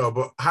good to know.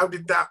 But how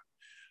did that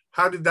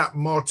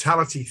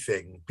mortality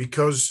thing?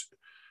 Because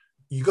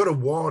you got a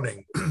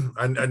warning,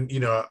 and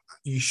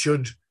you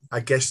should, I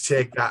guess,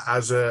 take that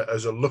as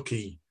a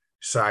lucky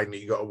sign that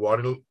you got a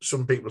warning.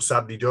 Some people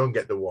sadly don't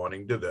get the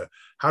warning, do they?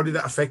 How did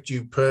that affect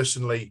you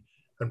personally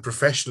and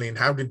professionally, and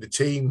how did the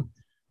team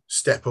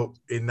step up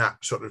in that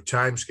sort of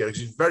time scale?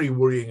 Because it's very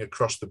worrying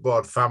across the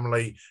board: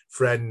 family,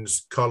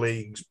 friends,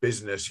 colleagues,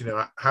 business.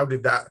 How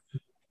did that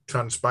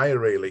transpire,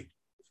 really?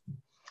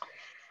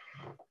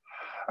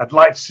 I'd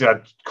like to say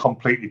I'd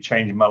completely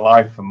changed my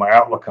life and my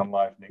outlook on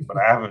life, Nick, but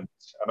I haven't,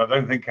 and I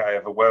don't think I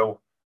ever will.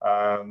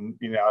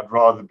 I'd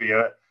rather be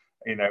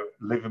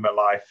living my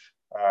life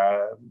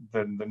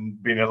than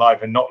being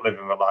alive and not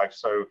living my life.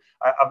 So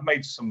I've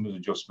made some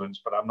adjustments,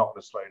 but I'm not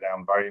going to slow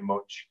down very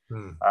much.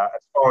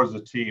 As far as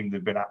the team,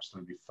 they've been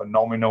absolutely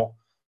phenomenal.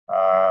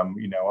 I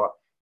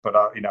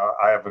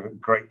have a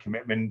great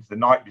commitment. The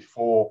night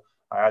before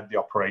I had the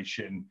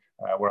operation,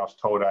 where I was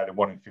told I had a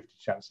 1 in 50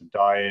 chance of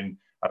dying,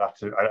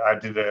 I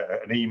did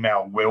an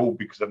email will,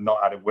 because I've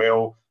not had a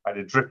will. I had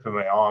a drip in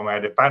my arm. I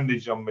had a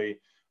bandage on my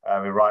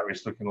right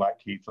wrist looking like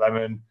Keith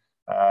Lemon.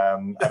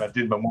 And I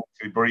did my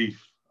monthly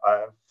brief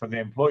for the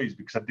employees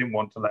because I didn't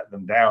want to let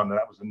them down. And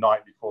that was the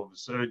night before the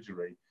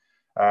surgery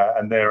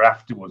and there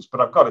afterwards.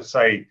 But I've got to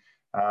say,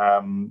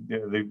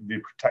 they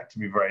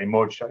protected me very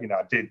much.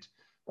 I did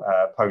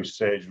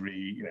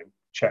post-surgery,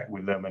 check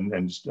with them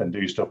and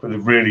do stuff, but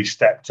they've really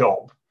stepped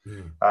up.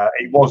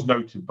 It was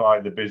noted by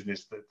the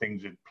business that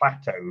things had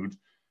plateaued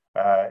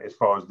as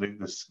far as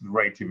the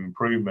rate of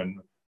improvement,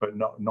 but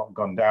not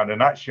gone down.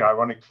 And actually,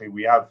 ironically,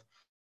 we have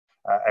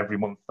every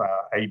month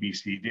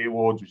ABCD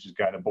Awards, which is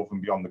going above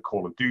and beyond the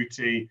Call of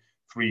Duty.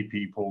 3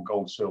 people,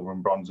 gold, silver,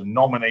 and bronze, are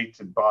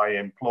nominated by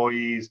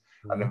employees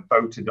and then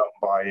voted on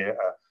by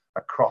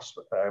a cross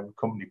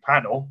company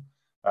panel.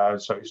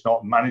 So it's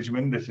not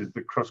management; this is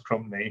the cross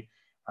company.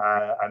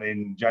 And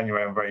in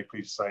January, I'm very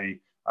pleased to say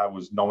I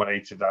was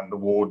nominated and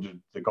awarded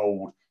the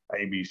gold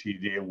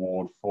ABCD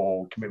award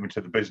for commitment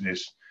to the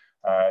business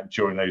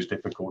during those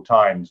difficult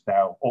times.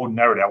 Now,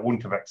 ordinarily, I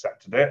wouldn't have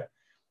accepted it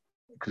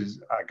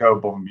because I go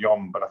above and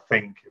beyond, but I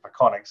think if I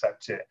can't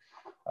accept it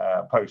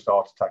post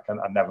heart attack,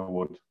 I never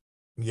would.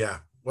 Yeah.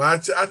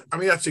 Well, I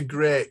mean, that's a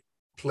great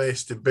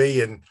place to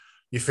be, and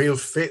you feel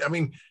fit. I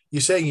mean,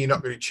 you're saying you're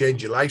not going to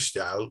change your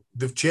lifestyle.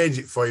 They've changed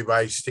it for you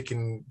by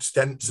sticking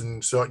stents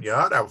and sorting your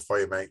heart out for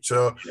you, mate.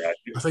 So yeah.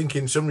 I think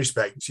in some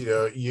respects,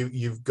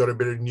 you've got a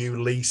bit of a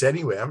new lease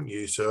anyway, haven't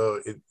you?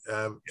 So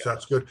so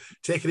that's good.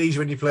 Take it easy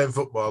when you're playing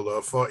football,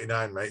 though.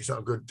 49, mate. It's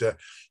not good.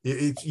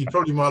 You're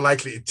probably more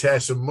likely to tear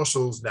some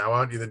muscles now,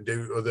 aren't you, than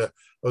do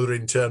other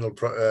internal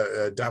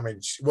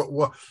damage.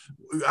 What?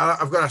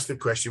 I've got to ask the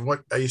question.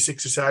 What are you,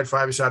 6-a-side,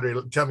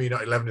 5-a-side? Tell me you're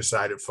not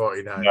 11-a-side at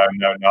 49. No.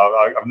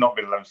 I've not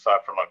been 11-a-side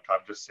for a long time.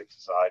 Just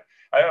 6-a-side.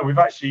 We've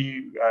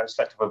actually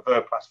set up a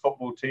Verplas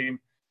football team,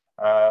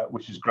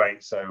 which is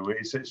great. So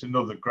it's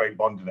another great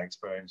bonding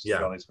experience, to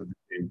be honest with the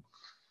team.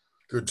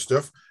 Good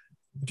stuff.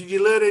 Did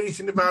you learn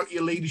anything about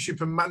your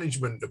leadership and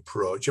management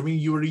approach? I mean,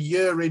 you were a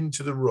year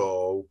into the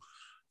role.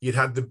 You'd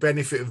had the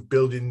benefit of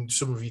building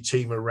some of your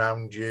team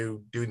around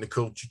you, doing the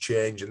culture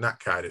change and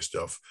that kind of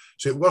stuff.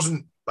 So it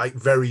wasn't like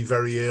very,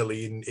 very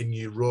early in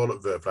your role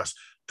at Verplas.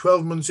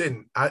 12 months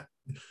in,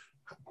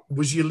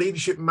 was your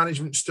leadership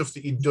management stuff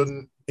that you'd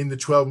done in the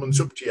 12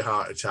 months up to your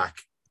heart attack,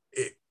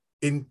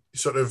 did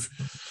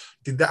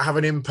that have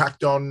an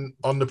impact on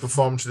the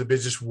performance of the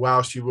business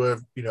whilst you were,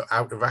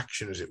 out of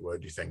action, as it were,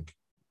 do you think?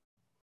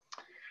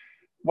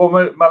 Well,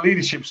 my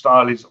leadership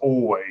style is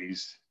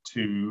always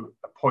to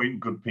appoint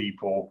good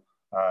people,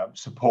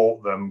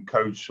 support them,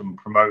 coach them,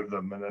 promote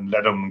them, and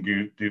let them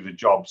do the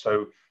job.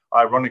 So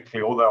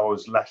ironically, although I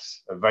was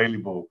less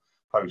available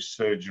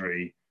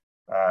post-surgery,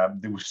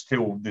 they're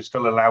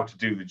still allowed to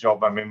do the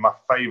job. I mean, my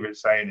favourite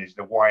saying is,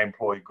 why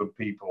employ good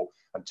people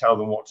and tell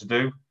them what to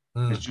do?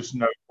 There's just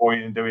no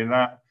point in doing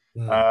that.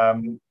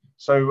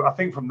 So I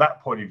think from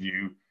that point of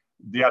view,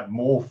 they had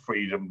more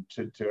freedom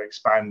to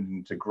expand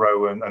and to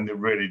grow, and they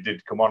really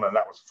did come on, and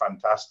that was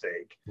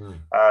fantastic.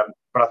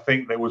 But I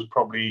think they was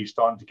probably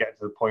starting to get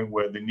to the point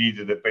where they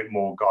needed a bit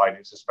more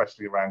guidance,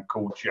 especially around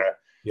culture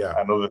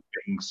and other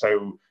things.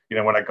 So,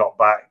 when I got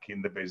back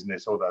in the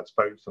business, or that I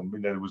spoke to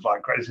them, it was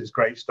like, this is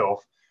great stuff.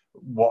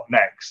 What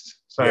next?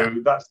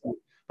 So but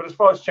as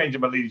far as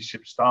changing my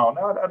leadership style,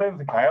 no, I don't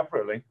think I have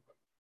really.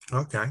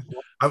 Okay.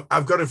 I'm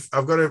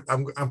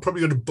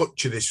probably going to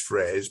butcher this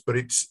phrase, but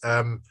it's,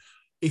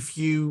 if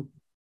you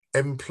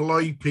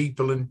employ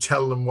people and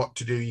tell them what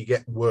to do, you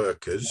get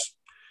workers.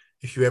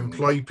 If you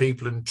employ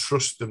people and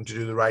trust them to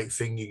do the right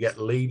thing, you get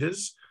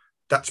leaders.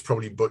 That's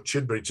probably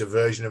butchered, but it's a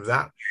version of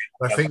that.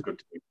 I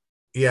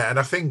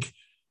think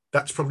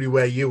that's probably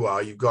where you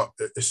are. You've got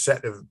a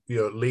set of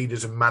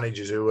leaders and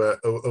managers who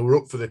are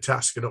up for the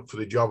task and up for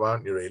the job,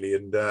 aren't you, really?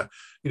 And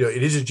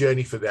it is a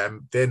journey for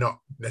them. They're not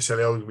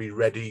necessarily always be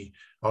ready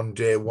on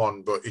day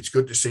one, but it's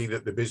good to see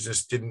that the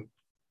business didn't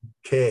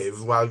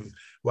cave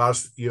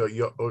whilst your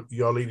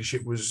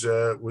leadership was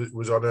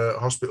on a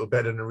hospital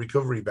bed and a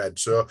recovery bed.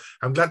 So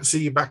I'm glad to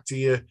see you back to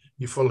your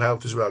full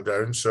health as well,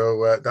 Darren.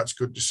 So that's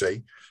good to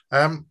see.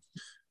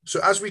 So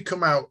as we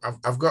come out,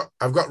 I've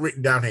got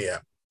written down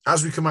here,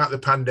 as we come out of the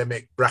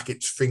pandemic,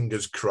 brackets,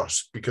 fingers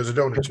crossed, because I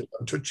don't want to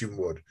touching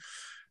wood.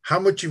 How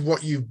much of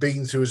what you've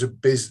been through as a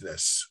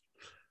business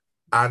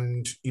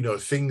and,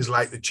 things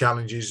like the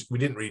challenges, we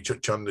didn't really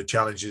touch on the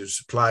challenges of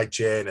supply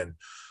chain and,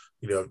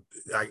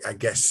 I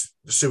guess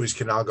the Suez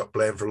Canal got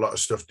blamed for a lot of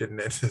stuff,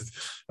 didn't it?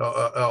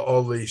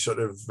 All the sort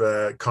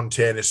of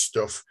container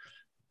stuff.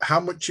 How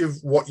much of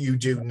what you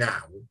do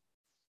now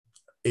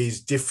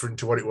is different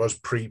to what it was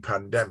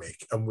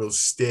pre-pandemic and will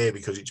stay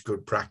because it's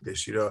good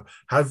practice?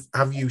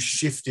 Have you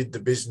shifted the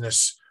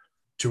business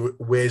to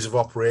ways of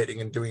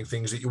operating and doing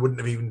things that you wouldn't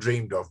have even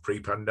dreamed of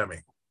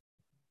pre-pandemic?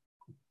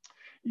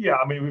 Yeah,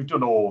 I mean, we've done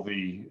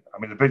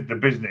the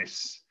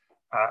business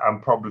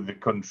and probably the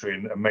country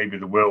and maybe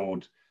the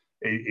world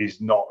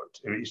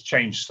it's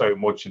changed so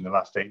much in the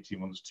last 18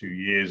 months, 2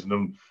 years.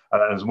 And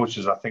as much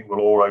as I think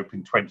we'll all hope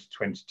in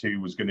 2022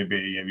 was going to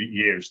be a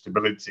year of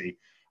stability,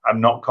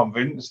 I'm not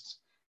convinced.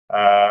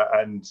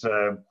 And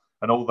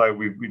although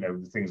we've,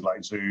 things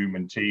like Zoom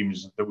and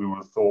Teams that we would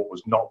have thought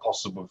was not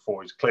possible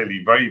before, is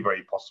clearly very,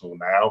 very possible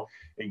now,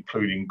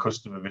 including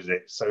customer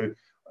visits. So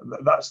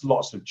that's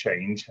lots of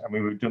change. I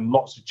mean, we've done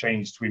lots of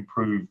change to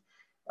improve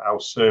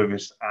our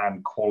service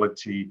and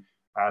quality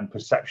and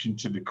perception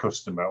to the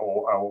customer,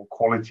 or our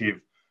quality of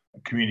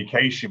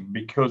communication,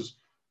 because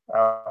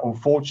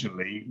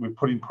unfortunately we're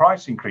putting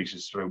price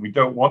increases through. We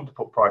don't want to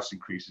put price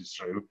increases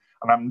through,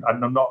 and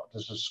I'm not a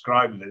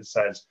subscriber that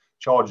says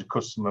charge a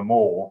customer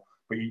more,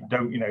 but you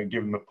don't,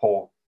 give them a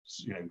poor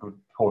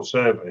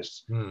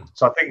service.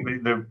 So I think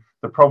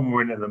the problem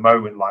we're in at the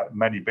moment, like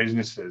many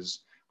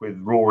businesses, with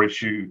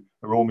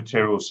raw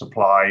material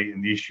supply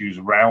and the issues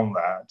around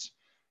that,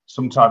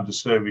 sometimes the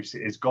service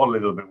has got a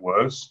little bit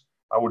worse.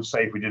 I would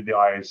say if we did the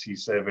IOC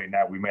survey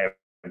now, we may have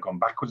gone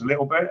backwards a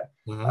little bit.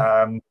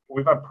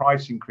 We've had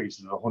price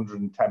increases of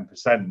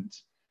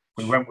 110%,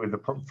 We went with the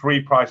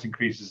 3 price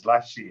increases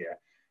last year,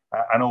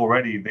 and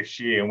already this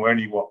year, and we're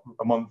only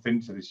a month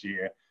into this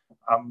year,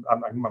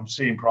 I'm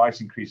seeing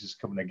price increases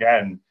coming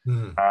again,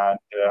 and I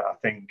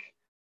think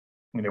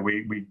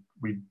we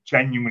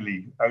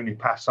genuinely only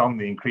pass on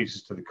the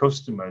increases to the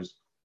customers,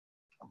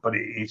 but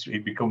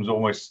it becomes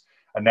almost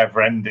a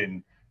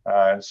never-ending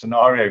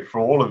scenario for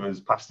all of us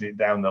passing it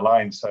down the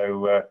line.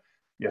 So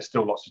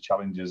still lots of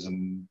challenges,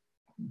 and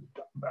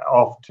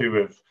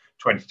H2 of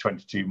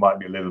 2022 might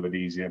be a little bit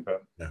easier,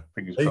 but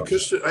fingers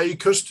crossed. Are your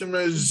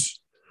customers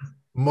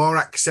more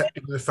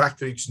accepting of the fact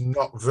that it's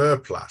not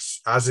Verplas,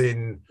 as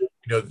in,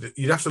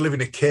 you'd have to live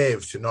in a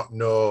cave to not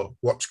know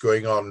what's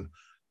going on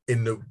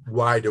in the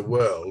wider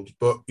world?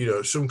 But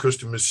some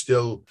customers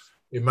still,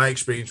 in my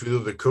experience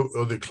with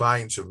other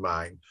clients of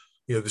mine,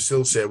 they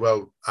still say,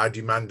 well, I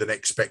demand and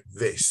expect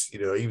this,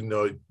 even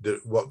though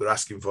what they're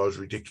asking for is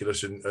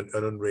ridiculous and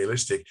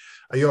unrealistic.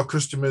 Are your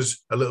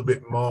customers a little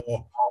bit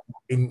more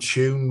in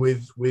tune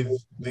with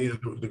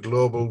the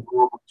global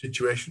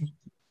situation?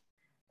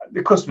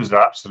 The customers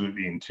are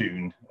absolutely in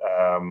tune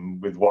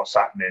with what's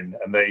happening,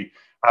 and they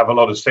have a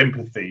lot of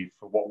sympathy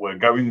for what we're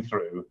going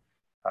through.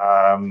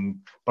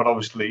 But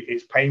obviously,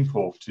 it's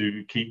painful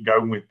to keep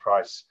going with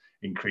price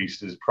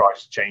increases,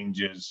 price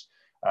changes,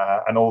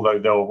 and although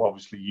they'll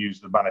obviously use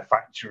the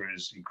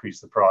manufacturers increase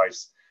the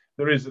price,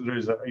 there is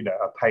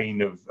a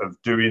pain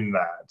of doing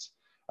that.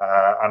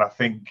 And I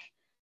think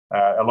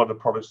a lot of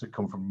products that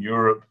come from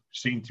Europe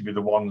seem to be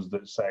the ones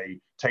that say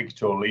take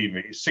it or leave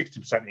it. It's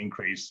 60%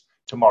 increase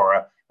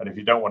tomorrow, and if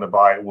you don't want to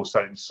buy it, we'll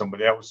sell it to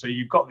somebody else. So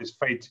you've got this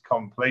fait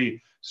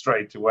accompli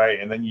straight away,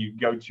 and then you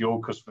go to your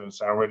customer and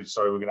say, I'm really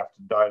sorry, we're going to have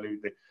to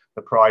dilute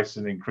the price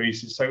and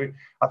increase it. So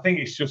I think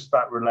it's just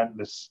that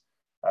relentless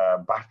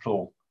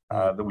battle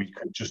that we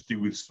could just do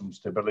with some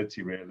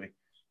stability, really.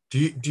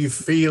 Do you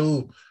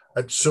feel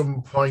at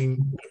some point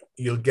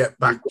you'll get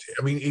back to,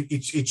 I mean,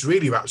 it's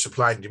really about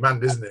supply and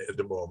demand, isn't it, at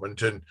the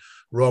moment, and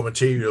raw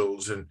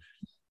materials, and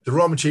the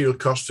raw material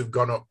costs have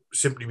gone up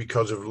simply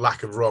because of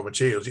lack of raw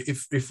materials.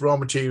 If raw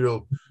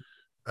material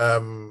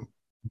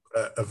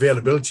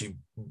availability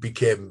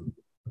became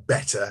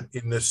better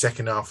in the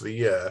second half of the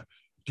year,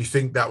 do you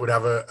think that would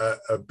have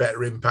a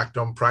better impact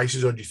on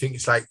prices? Or do you think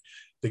it's like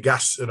the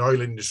gas and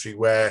oil industry,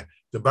 where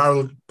the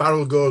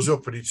barrel goes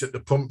up and it's at the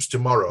pumps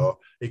tomorrow,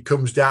 it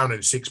comes down,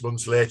 and 6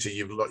 months later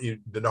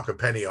they knock a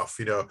penny off?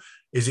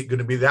 Is it going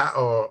to be that,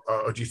 or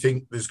do you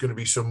think there's going to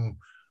be some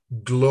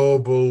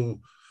global,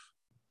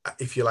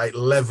 if you like,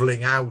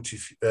 leveling out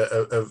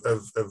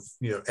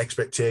of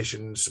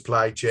expectations,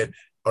 supply chain,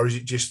 or is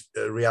it just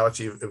a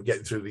reality of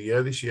getting through the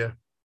year this year?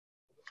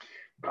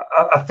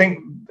 I think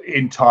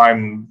in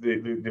time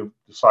the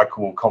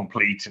cycle will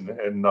complete,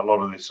 and a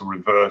lot of this will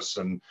reverse.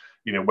 And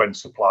when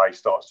supply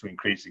starts to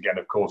increase again,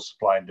 of course,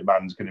 supply and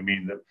demand is going to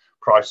mean that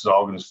prices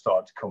are going to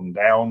start to come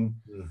down.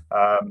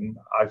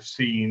 I've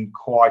seen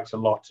quite a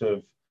lot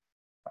of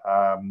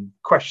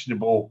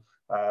questionable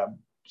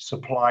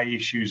supply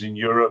issues in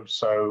Europe.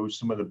 So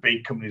some of the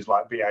big companies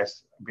like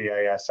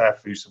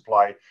BASF, who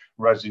supply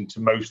resin to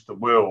most of the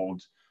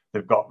world,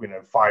 they've got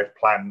 5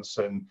 plants,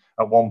 and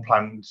one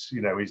plant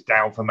is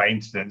down for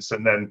maintenance,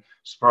 and then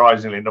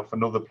surprisingly enough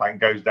another plant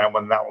goes down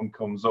when that one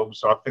comes up.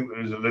 So I think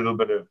there is a little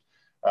bit of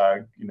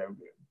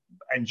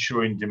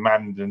ensuring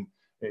demand and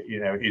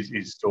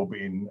is still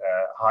being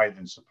higher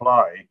than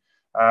supply,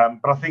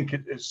 but I think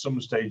at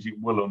some stage it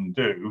will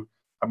undo.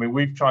 I mean,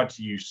 we've tried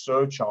to use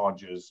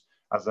surcharges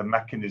as a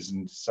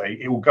mechanism to say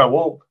it will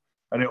go up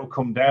and it will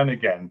come down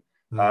again.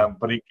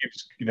 But it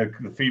gives,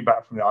 the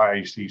feedback from the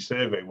IAC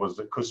survey was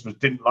that customers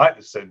didn't like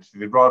the certainty.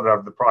 They'd rather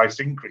have the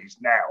price increase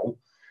now,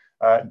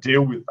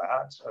 deal with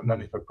that, and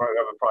then if we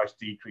have a price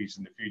decrease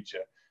in the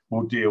future,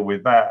 we'll deal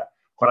with that.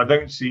 But I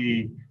don't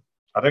see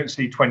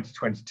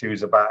 2022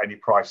 as about any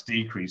price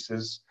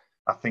decreases.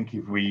 I think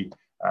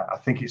I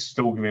think it's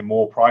still going to be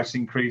more price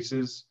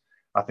increases.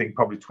 I think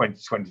probably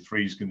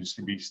 2023 is going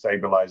to be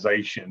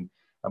stabilization,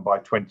 and by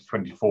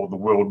 2024 the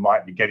world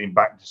might be getting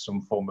back to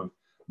some form of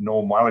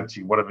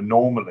normality, whatever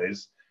normal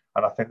is,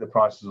 and I think the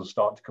prices will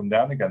start to come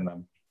down again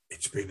then.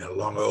 It's been a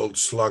long old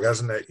slog,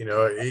 hasn't it?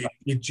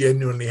 It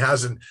genuinely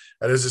has. And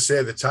as I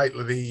say, the title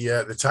of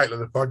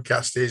the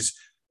podcast is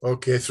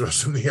 "Okay, throw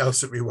something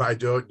else at me, why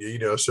don't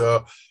you?"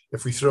 So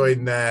if we throw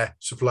in there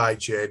supply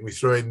chain, we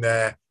throw in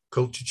there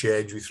culture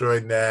change, we throw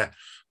in there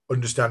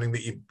understanding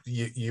that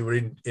you were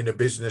in a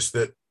business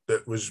that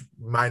was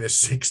minus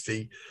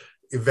 60.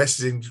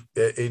 Invested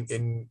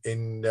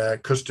in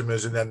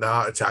customers, and then the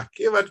heart attack.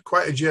 You've had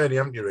quite a journey,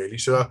 haven't you, really?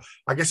 So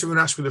I guess I'm going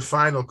to ask you the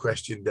final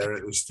question, Darren,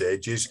 at this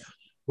stage is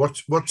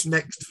what's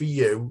next for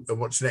you, and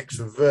what's next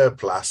for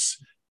Verplas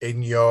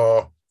in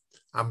your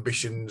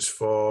ambitions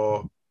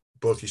for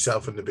both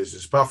yourself and the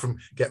business, apart from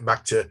getting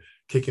back to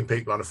kicking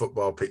people on a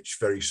football pitch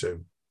very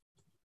soon?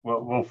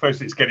 Well,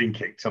 first it's getting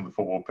kicked on the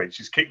football pitch.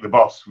 It's Kick the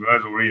Boss. We might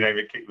as well rename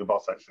it Kick the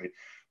Boss, actually.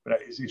 But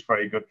it's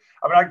very good.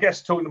 I mean, I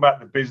guess talking about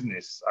the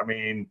business, I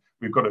mean,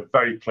 we've got a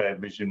very clear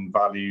vision,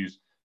 values,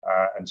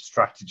 and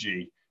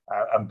strategy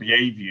and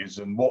behaviours.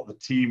 And what the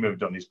team have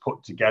done is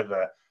put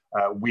together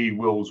we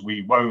wills,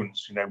 we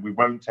won'ts. We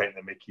won't take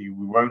the mickey.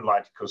 We won't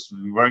lie to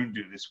customers. We won't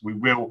do this. We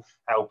will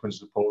help and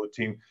support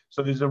the team.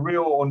 So there's a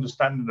real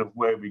understanding of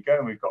where we're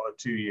going. We've got a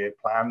 2-year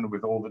plan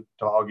with all the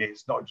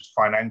targets, not just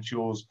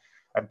financials,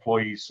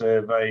 employee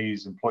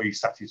surveys, employee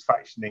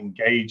satisfaction,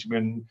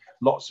 engagement,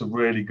 lots of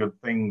really good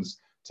things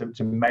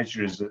to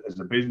measure as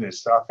a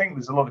business. So I think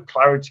there's a lot of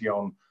clarity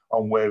on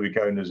where we're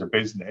going as a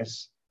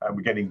business.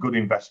 We're getting good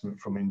investment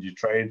from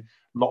Indutrade,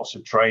 lots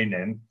of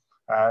training.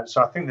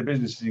 So I think the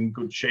business is in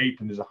good shape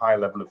and there's a high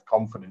level of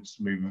confidence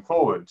moving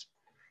forward.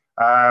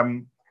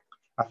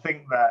 I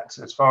think that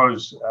as far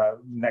as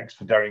next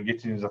for Darren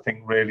Gittins, I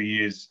think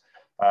really is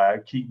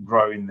keep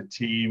growing the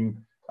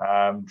team,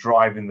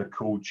 driving the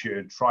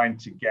culture, trying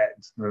to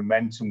get the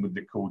momentum with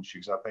the culture.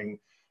 Because I think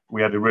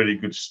we had a really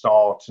good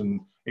start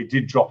and it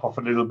did drop off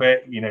a little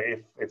bit.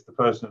 If the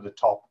person at the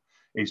top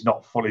is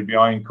not fully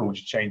behind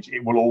culture change,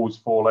 it will always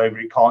fall over.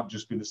 It can't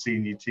just be the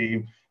senior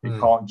team. It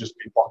can't just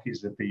be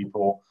pockets of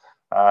people.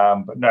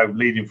 But no,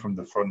 leading from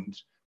the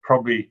front,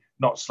 probably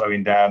not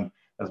slowing down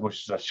as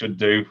much as I should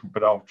do,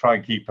 but I'll try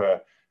and keep an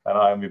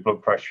eye on my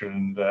blood pressure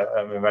and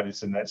my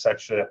medicine,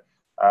 etc.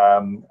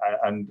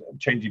 And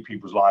changing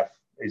people's life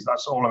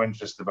that's all I'm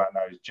interested about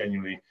now, is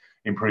genuinely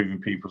improving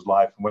people's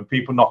life. And when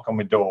people knock on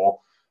my door,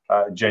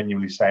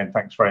 genuinely saying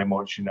thanks very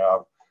much,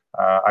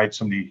 I had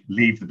somebody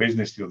leave the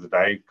business the other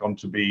day, gone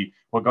to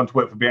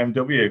work for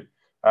BMW,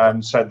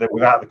 and said that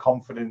without the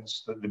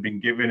confidence that they've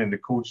been given and the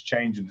culture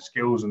change and the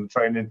skills and the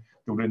training,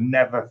 they would have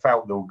never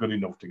felt they were good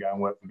enough to go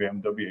and work for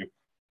BMW.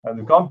 And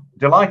they've gone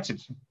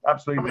delighted,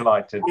 absolutely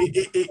delighted.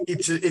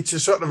 It's a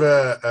sort of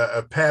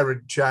a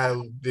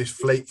parent-child, this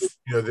flake,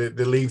 they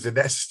leave the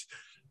nest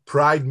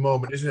pride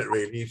moment, isn't it?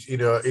 Really,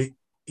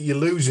 you're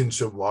losing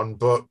someone,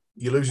 but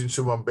you're losing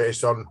someone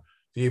based on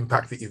the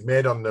impact that you've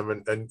made on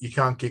them, and you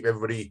can't keep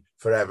everybody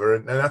forever,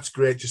 and that's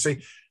great to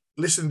see.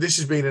 Listen, this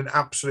has been an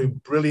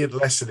absolute brilliant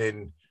lesson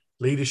in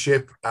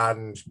leadership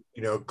and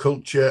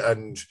culture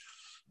and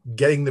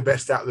getting the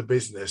best out of the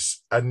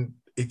business. And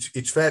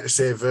it's fair to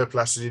say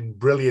Verplas is in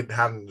brilliant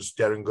hands,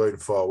 Darren, going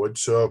forward.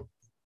 So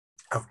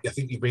I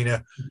think you've been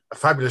a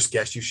fabulous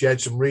guest. You've shared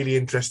some really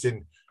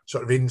interesting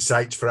sort of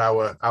insights for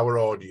our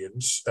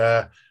audience.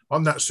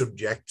 On that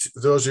subject,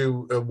 those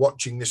who are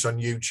watching this on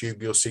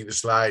YouTube, you'll see the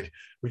slide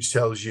which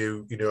tells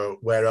you,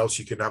 where else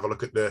you can have a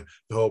look at the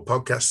whole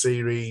podcast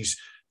series.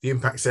 The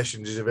Impact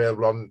Sessions is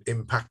available on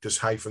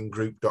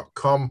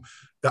impactus-group.com.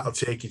 That'll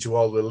take you to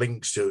all the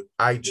links to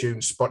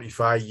iTunes,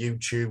 Spotify,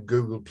 YouTube,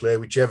 Google Play,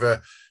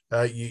 whichever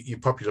your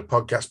popular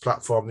podcast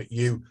platform that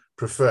you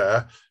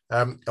prefer.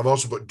 I've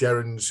also put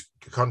Darren's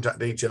contact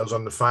details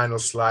on the final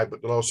slide,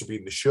 but they'll also be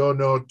in the show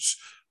notes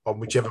on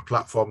whichever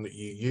platform that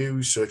you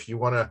use. So if you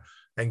want to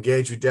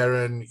engage with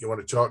Darren, you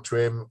want to talk to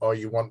him, or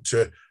you want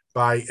to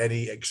buy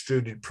any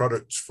extruded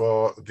products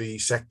for the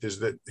sectors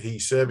that he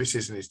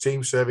services and his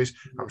team service,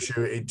 I'm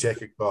sure he'd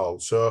take a call.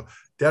 So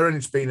Darren,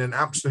 it's been an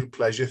absolute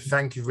pleasure.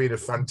 Thank you for being a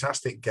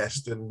fantastic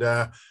guest, and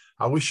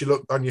I wish you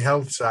luck on your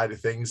health side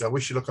of things. I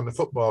wish you luck on the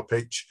football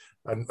pitch,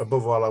 and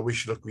above all, I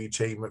wish you luck with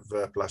your team at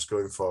Verplas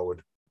going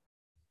forward.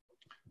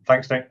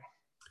 Thanks, Nick.